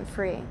out, I am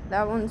free.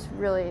 That one's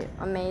really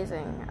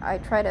amazing. I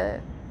try to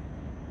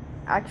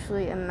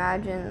actually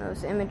imagine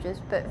those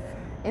images, but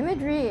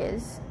imagery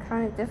is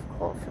kind of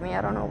difficult for me. I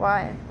don't know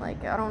why.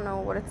 Like, I don't know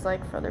what it's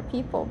like for other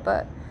people,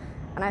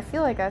 and I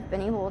feel like I've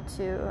been able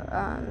to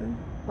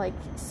like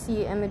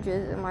see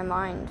images in my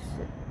mind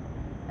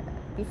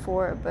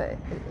before, but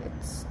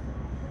it's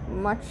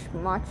much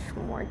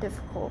more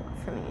difficult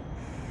for me.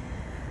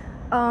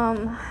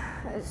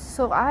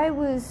 So I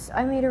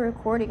made a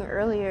recording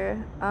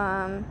earlier.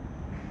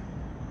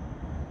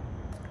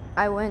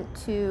 I went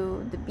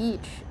to the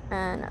beach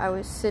and I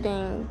was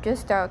sitting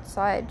just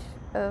outside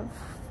of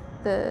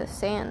the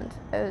sand.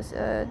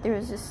 There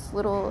was this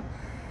little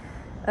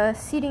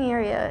seating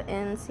area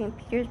in St.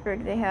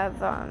 Petersburg. They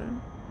have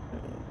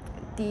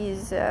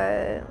these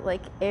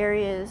like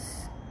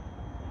areas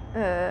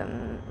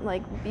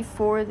like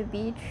before the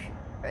beach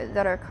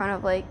that are kind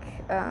of like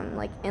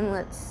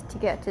inlets to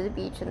get to the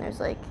beach, and there's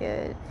like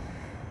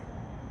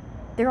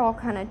they're all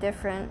kind of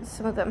different.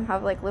 Some of them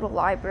have like little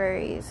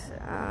libraries,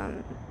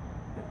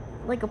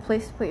 like a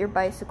place to put your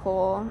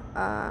bicycle,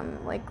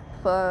 like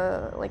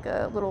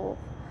a little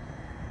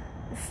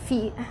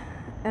feet,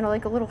 and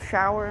like a little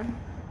shower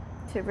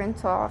to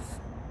rinse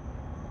off.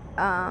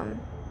 And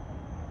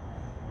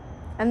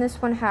this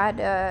one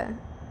had a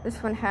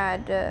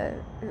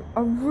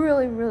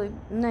really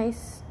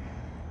nice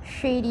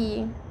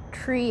shady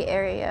tree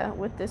area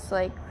with this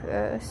like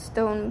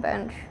stone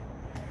bench,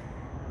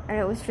 and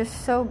it was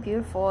just so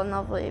beautiful and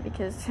lovely,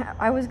 because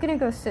I was gonna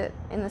go sit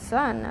in the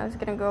sun. I was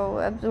gonna go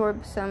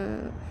absorb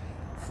some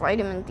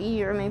vitamin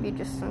D or maybe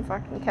just some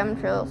fucking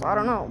chemtrails, I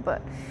don't know,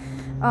 but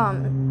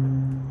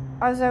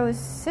as I was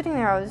sitting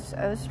there, I was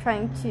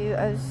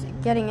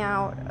getting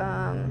out,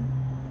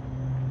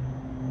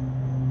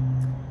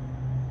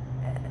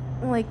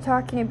 like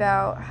talking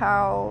about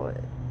how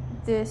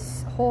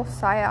this whole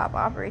psyop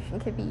operation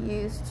could be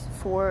used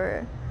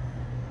for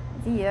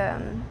the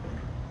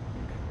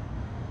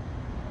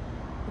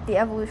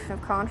evolution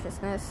of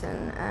consciousness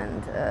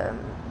and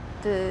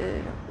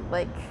the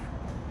like,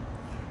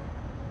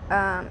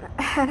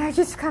 and I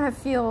just kind of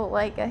feel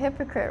like a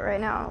hypocrite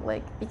right now,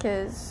 like,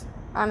 because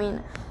I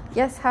mean,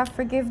 yes, have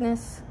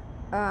forgiveness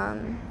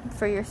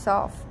for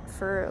yourself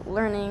for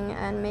learning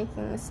and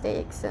making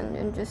mistakes,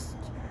 and just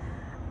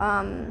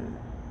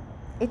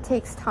it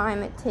takes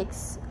time, it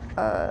takes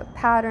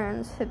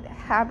patterns,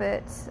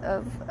 habits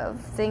of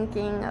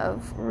thinking,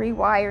 of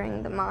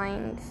rewiring the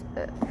mind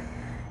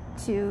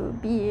to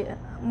be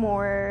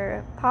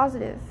more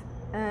positive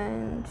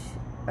and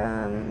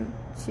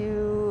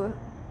to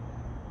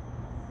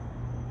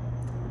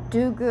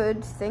do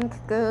good, think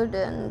good,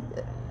 and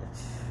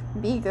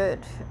be good.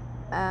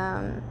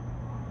 And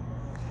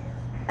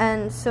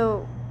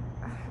so,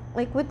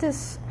 like, with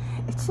this,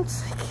 it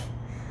seems like,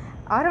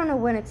 I don't know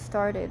when it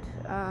started,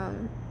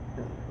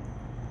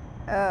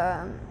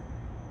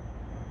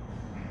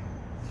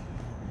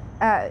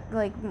 at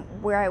like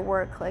where I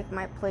work, like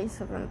my place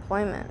of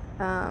employment,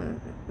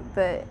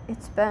 but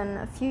it's been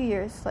a few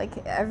years.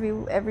 Like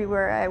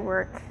everywhere I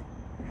work,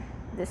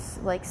 this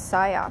like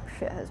psyop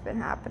shit has been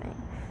happening,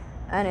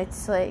 and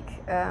it's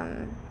like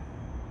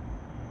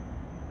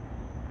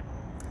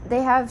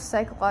they have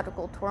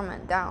psychological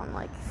torment down,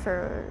 like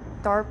for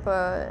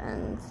DARPA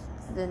and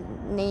the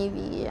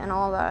Navy and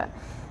all that,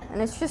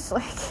 and it's just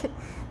like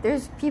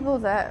there's people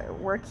that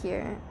work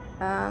here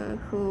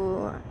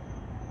who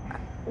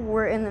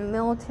were in the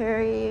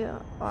military,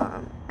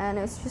 and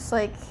it's just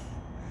like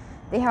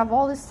they have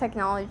all this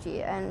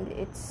technology, and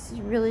it's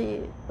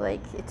really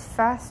like it's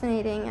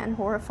fascinating and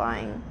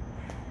horrifying,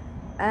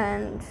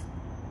 and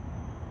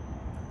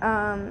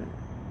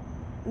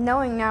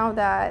knowing now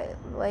that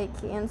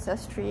like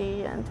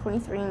Ancestry and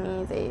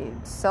 23andMe, they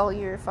sell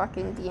your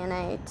fucking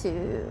DNA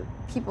to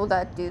people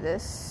that do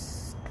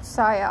this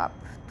psyop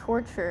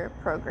torture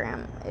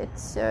program,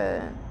 it's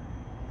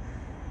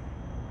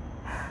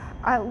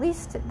at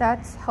least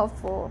that's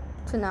helpful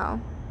to know.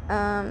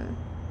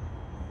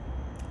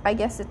 I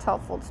guess it's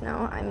helpful to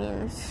know. I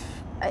mean,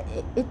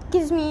 it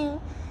gives me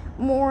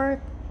more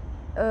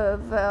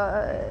of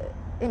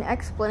an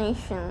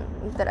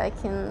explanation that I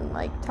can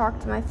like talk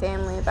to my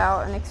family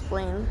about and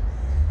explain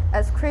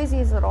as crazy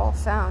as it all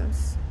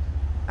sounds,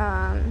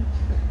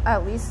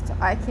 at least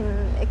I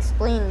can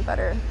explain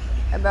better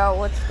about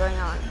what's going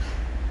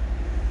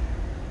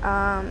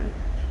on.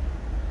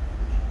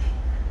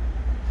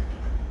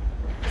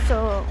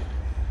 So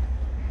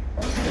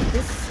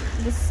this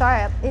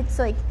psyop, it's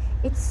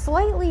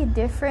slightly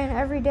different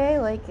every day.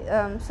 Like,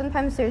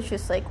 sometimes there's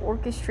just like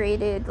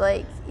orchestrated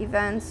like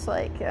events,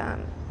 like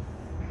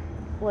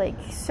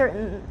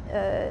certain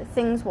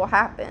things will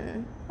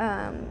happen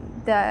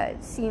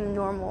that seem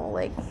normal.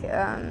 Like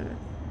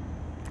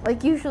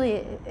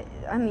usually,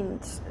 I mean,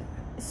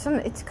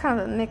 it's kind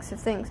of a mix of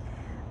things.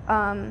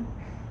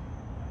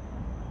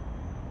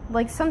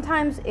 Like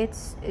sometimes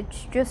it's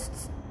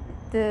just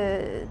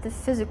the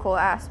physical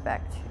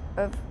aspect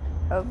of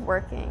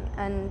working,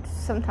 and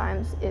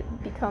sometimes it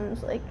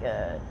becomes like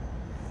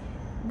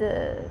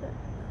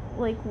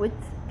with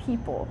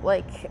people.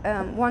 Like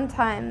one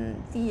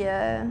time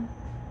the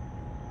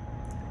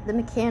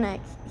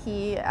mechanic,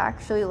 he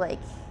actually like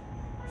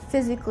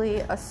physically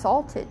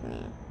assaulted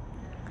me,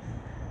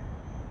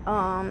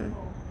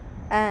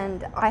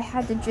 and I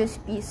had to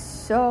just be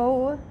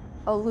so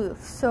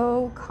aloof,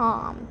 so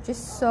calm,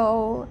 just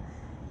so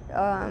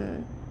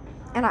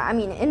and I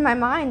mean, in my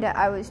mind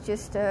I was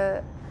just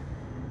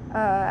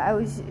I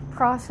was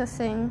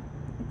processing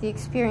the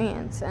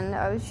experience, and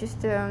I was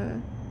just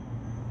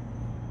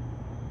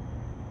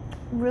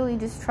really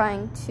just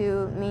trying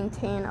to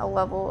maintain a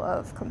level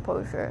of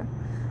composure,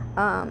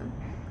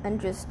 and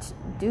just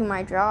do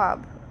my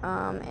job,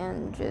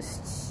 and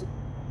just,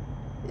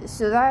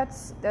 so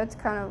that's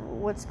kind of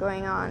what's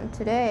going on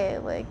today.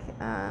 Like,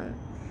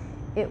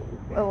 it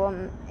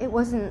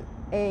wasn't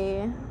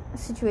a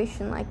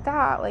situation like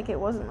that. Like, it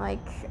wasn't like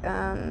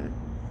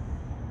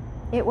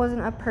it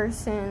wasn't a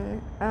person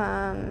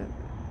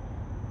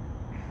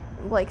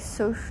like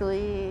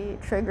socially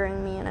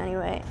triggering me in any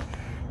way.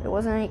 It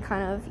wasn't any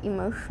kind of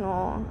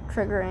emotional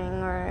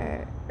triggering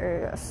or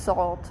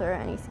assault or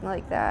anything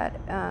like that.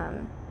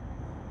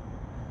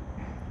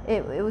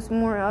 It was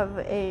more of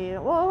a,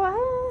 well, I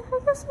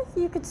guess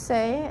you could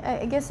say,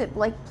 I guess it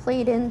like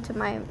played into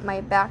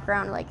my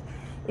background. Like,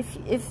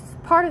 if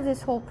part of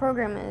this whole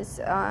program is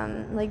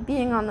like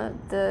being on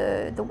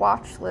the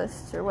watch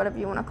list, or whatever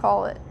you want to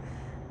call it,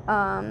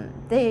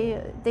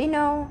 they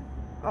know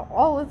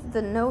all of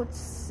the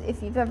notes,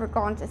 if you've ever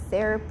gone to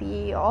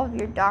therapy, all of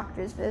your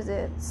doctor's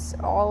visits,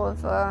 all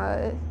of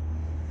the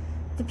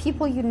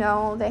people you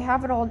know, they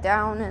have it all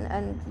down,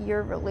 and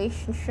your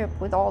relationship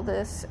with all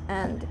this.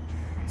 And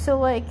so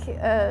like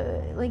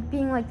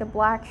being like the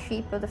black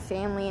sheep of the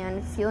family,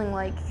 and feeling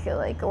like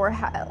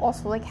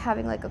also like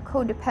having like a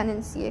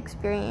codependency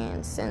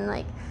experience,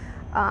 and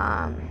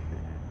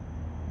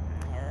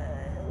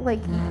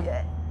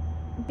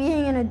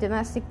being in a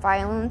domestic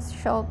violence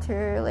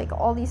shelter, like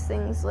all these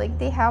things, like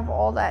they have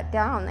all that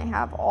down. They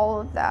have all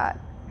of that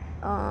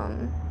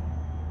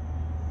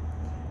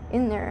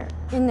in their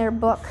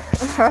book.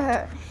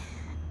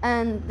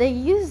 And they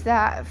use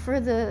that for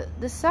the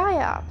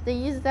psyop. They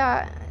use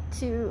that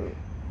to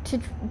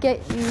get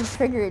you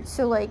triggered.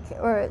 So I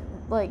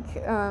like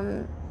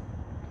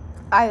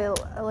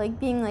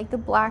being like the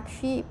black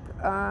sheep.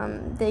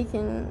 They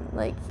can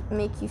like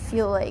make you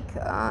feel like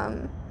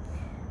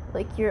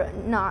you're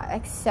not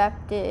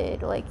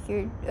accepted, like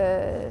you're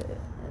the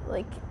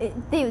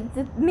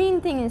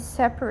main thing is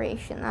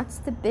separation. That's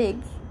the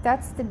big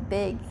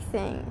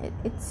thing.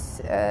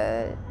 It's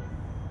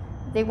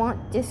they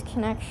want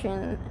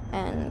disconnection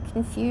and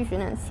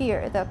confusion and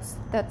fear. That's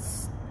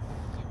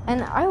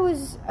and I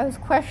was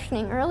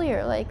questioning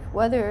earlier, like,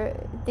 whether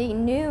they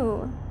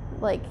knew,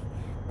 like,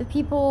 the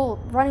people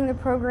running the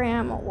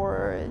program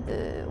or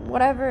the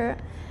whatever,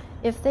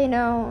 if they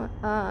know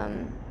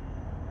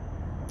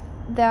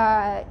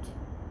that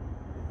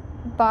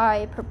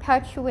by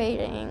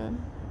perpetuating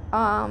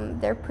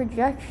their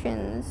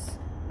projections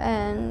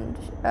and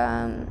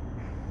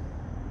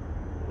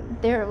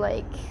their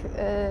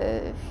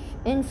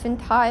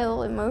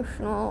infantile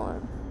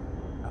emotional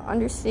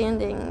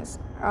understandings,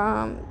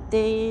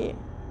 they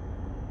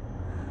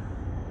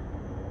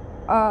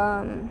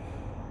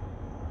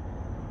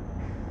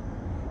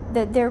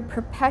that they're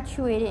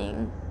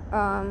perpetuating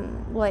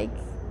like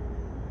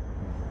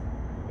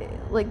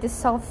the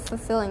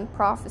self-fulfilling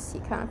prophecy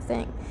kind of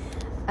thing.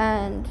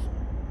 And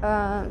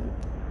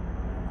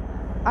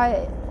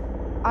I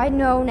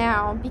know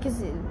now,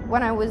 because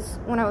when I was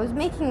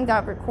making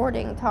that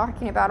recording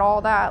talking about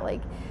all that,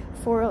 like,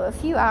 for a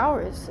few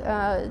hours,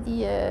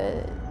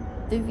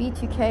 the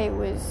V2K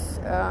was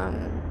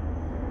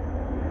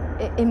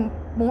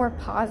more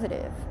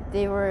positive.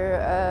 They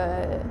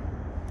were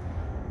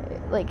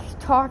like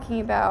talking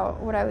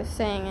about what I was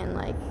saying, and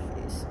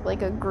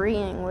like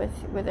agreeing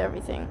with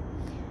everything.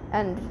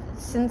 And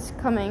since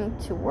coming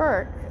to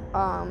work,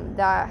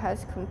 that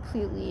has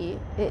completely,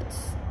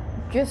 it's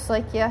just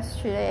like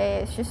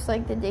yesterday, it's just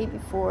like the day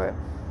before.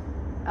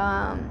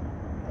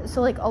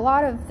 So like a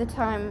lot of the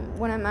time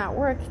when I'm at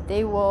work,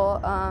 they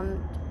will,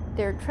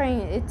 they're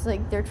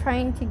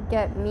trying to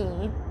get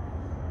me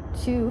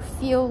to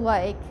feel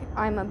like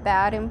I'm a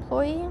bad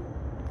employee,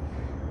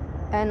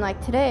 And,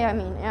 like, today, I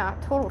mean, yeah,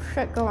 total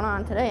shit going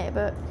on today,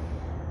 but,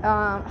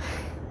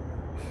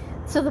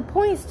 so the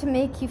point is to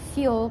make you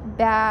feel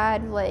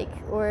bad, like,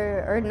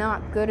 or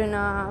not good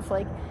enough,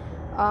 like,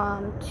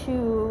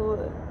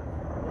 to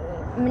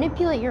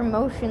manipulate your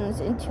emotions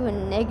into a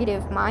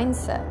negative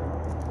mindset.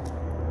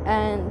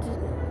 And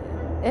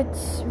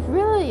it's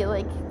really,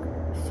 like,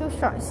 so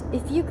strong.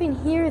 If you can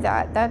hear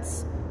that,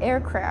 that's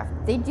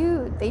aircraft. They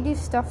do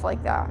stuff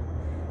like that.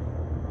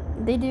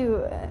 They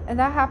do, and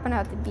that happened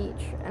at the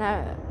beach,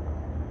 and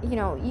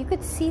you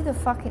could see the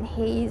fucking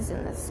haze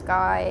in the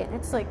sky, and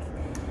it's like,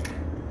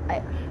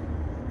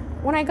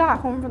 when I got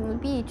home from the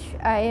beach,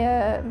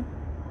 I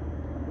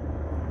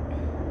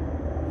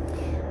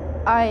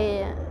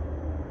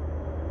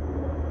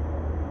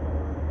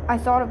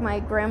thought of my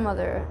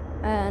grandmother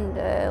and,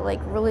 like,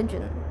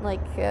 religion.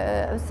 Like,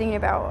 I was thinking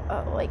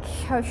about, like,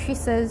 how she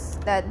says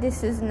that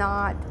this is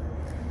not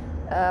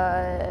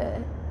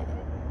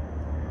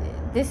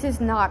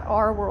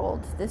our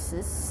world, this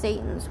is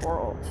Satan's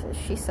world,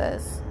 she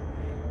says.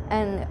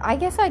 And I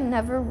guess I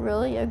never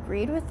really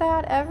agreed with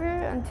that ever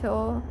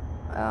until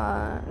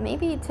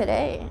maybe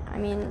today. I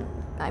mean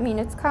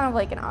it's kind of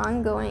like an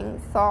ongoing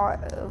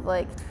thought of,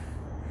 like,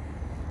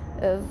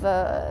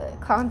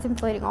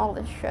 contemplating all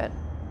this shit.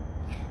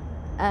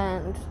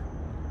 And,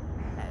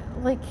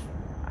 like,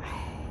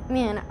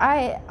 man,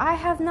 I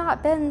have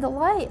not been the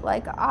light.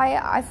 Like,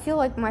 I feel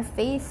like my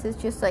face is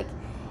just, like,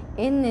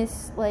 in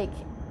this, like,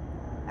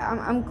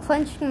 I'm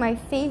clenching my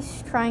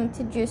face trying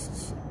to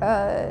just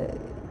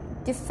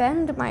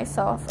defend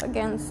myself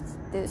against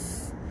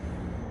this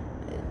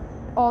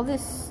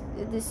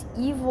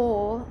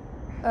evil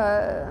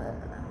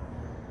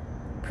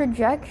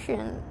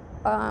projection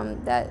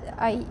that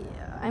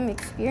I'm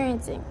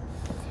experiencing.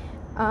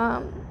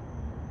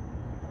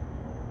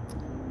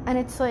 And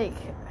it's like,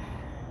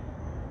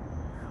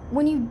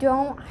 when you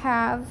don't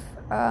have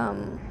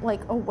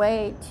like a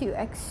way to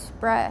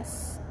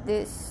express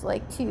this,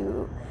 like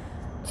to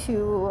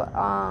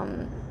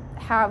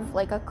have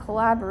like a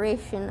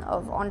collaboration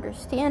of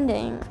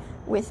understanding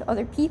with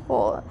other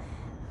people,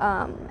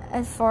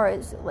 as far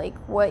as like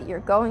what you're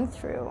going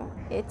through,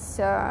 it's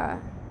a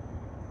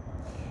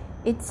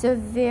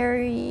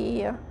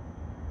very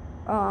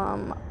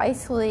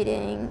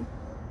isolating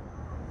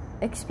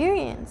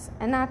experience,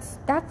 and that's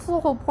the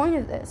whole point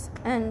of this.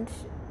 And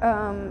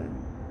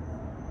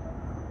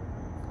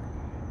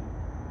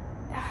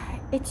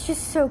it's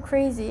just so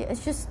crazy.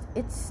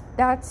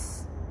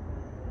 That's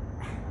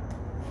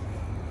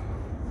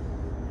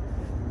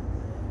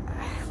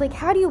like,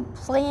 how do you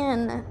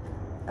plan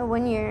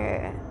when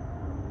you're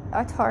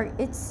a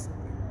target?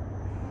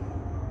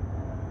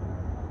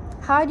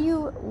 How do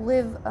you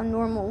live a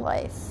normal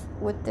life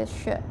with this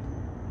shit?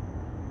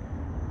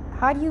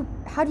 How do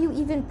you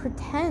even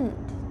pretend?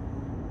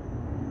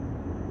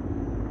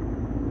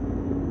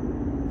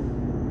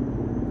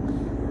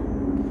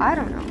 I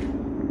don't know.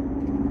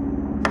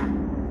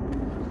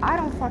 I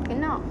don't fucking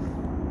know.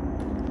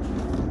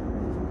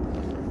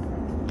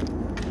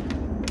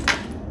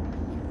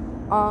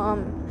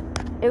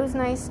 It was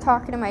nice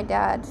talking to my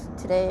dad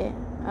today.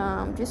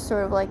 Just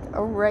sort of like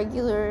a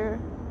regular,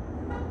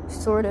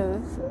 sort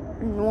of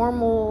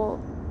normal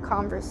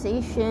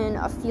conversation,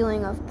 a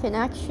feeling of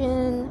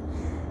connection,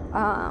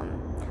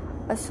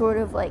 a sort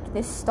of like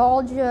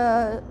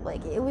nostalgia.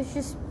 Like, it was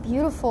just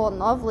beautiful and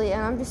lovely,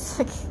 and I'm just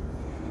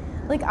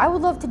like I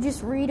would love to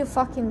just read a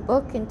fucking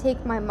book and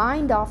take my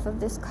mind off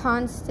of this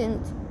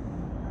constant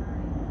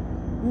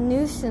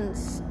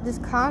nuisance, this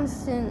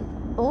constant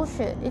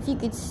bullshit. If you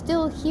could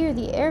still hear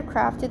the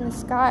aircraft in the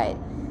sky,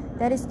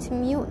 that is to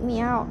mute me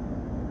out.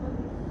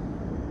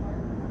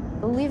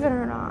 Believe it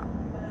or not.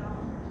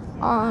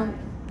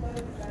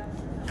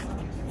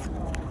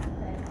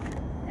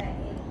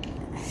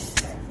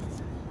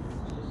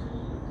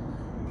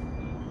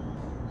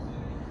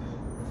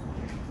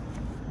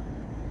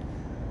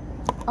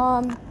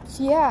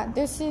 So yeah,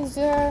 this is,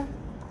 I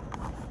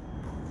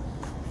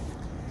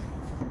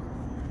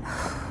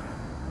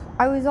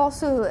was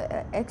also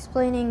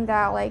explaining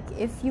that, like,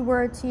 if you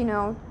were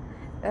to,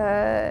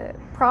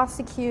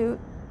 prosecute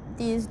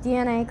these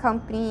DNA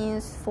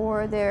companies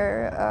for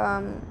their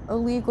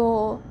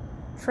illegal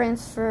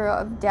transfer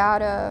of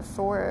data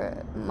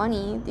for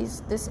money,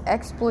 this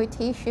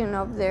exploitation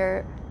of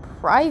their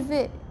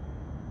private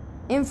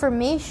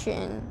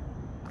information,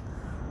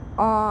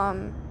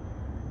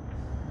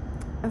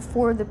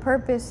 for the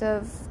purpose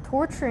of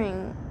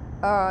torturing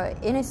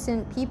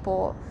innocent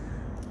people,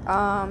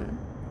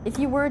 if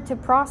you were to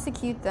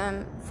prosecute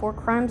them for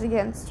crimes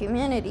against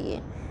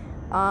humanity,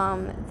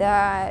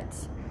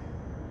 that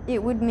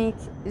it would make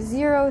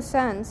zero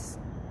sense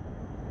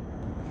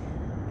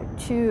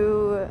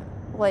to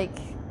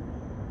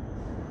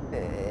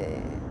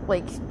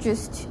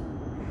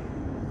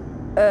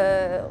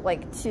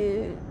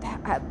to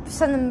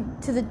send them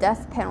to the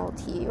death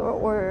penalty,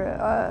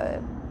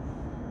 or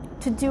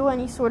to do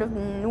any sort of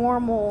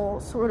normal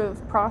sort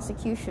of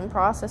prosecution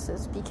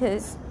processes,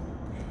 because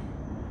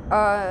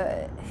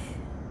that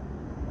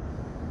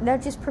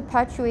just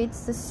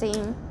perpetuates the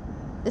same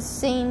the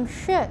same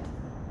shit,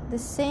 the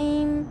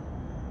same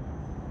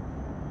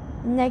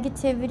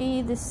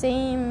negativity, the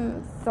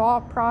same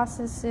thought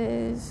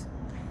processes.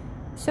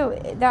 So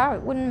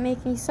that wouldn't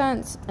make any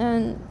sense.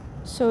 And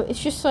so it's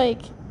just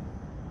like,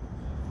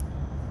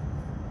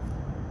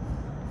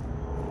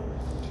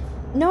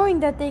 knowing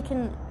that they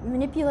can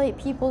manipulate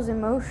people's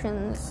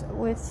emotions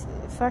with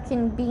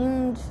fucking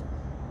beamed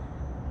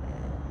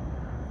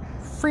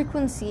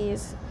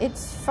frequencies,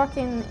 it's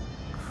fucking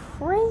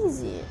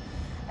crazy.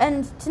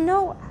 And to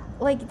know,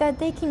 like, that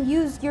they can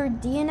use your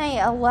DNA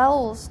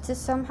alleles to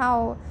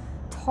somehow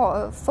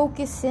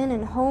focus in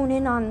and hone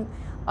in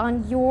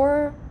on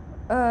your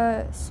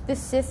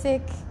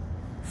specific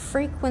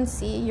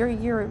frequency,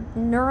 your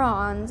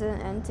neurons,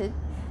 and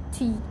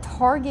to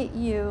target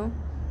you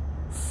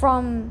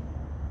from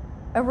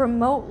a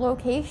remote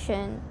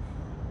location,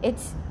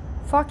 it's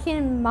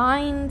fucking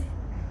mind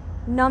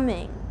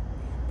numbing.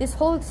 This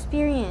whole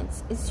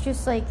experience is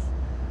just like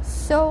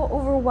so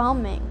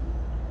overwhelming.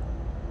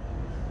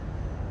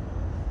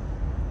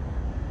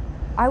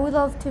 I would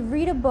love to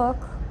read a book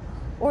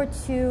or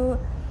to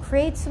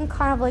create some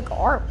kind of like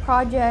art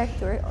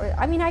project, or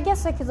I mean, I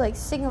guess I could like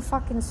sing a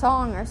fucking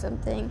song or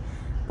something,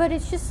 but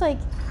it's just like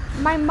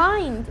my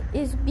mind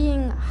is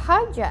being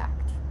hijacked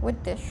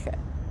with this shit.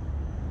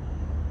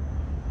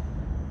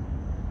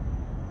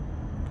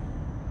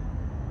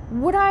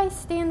 Would I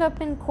stand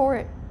up in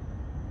court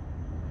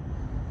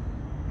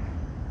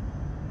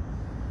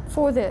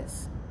for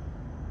this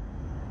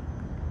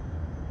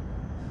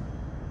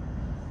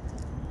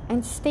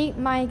and state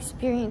my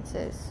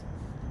experiences?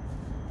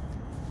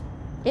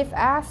 If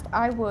asked,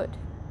 I would.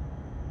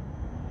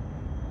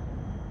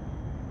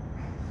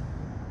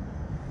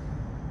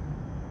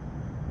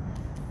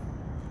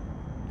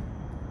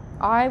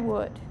 I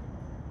would.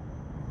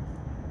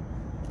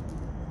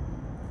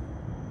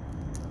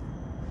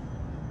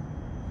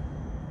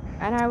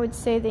 And I would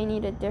say they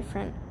need a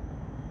different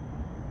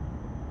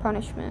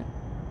punishment.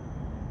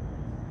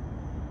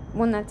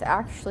 One that's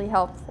actually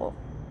helpful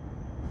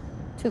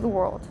to the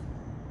world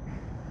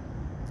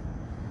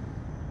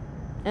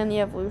and the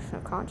evolution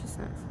of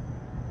consciousness.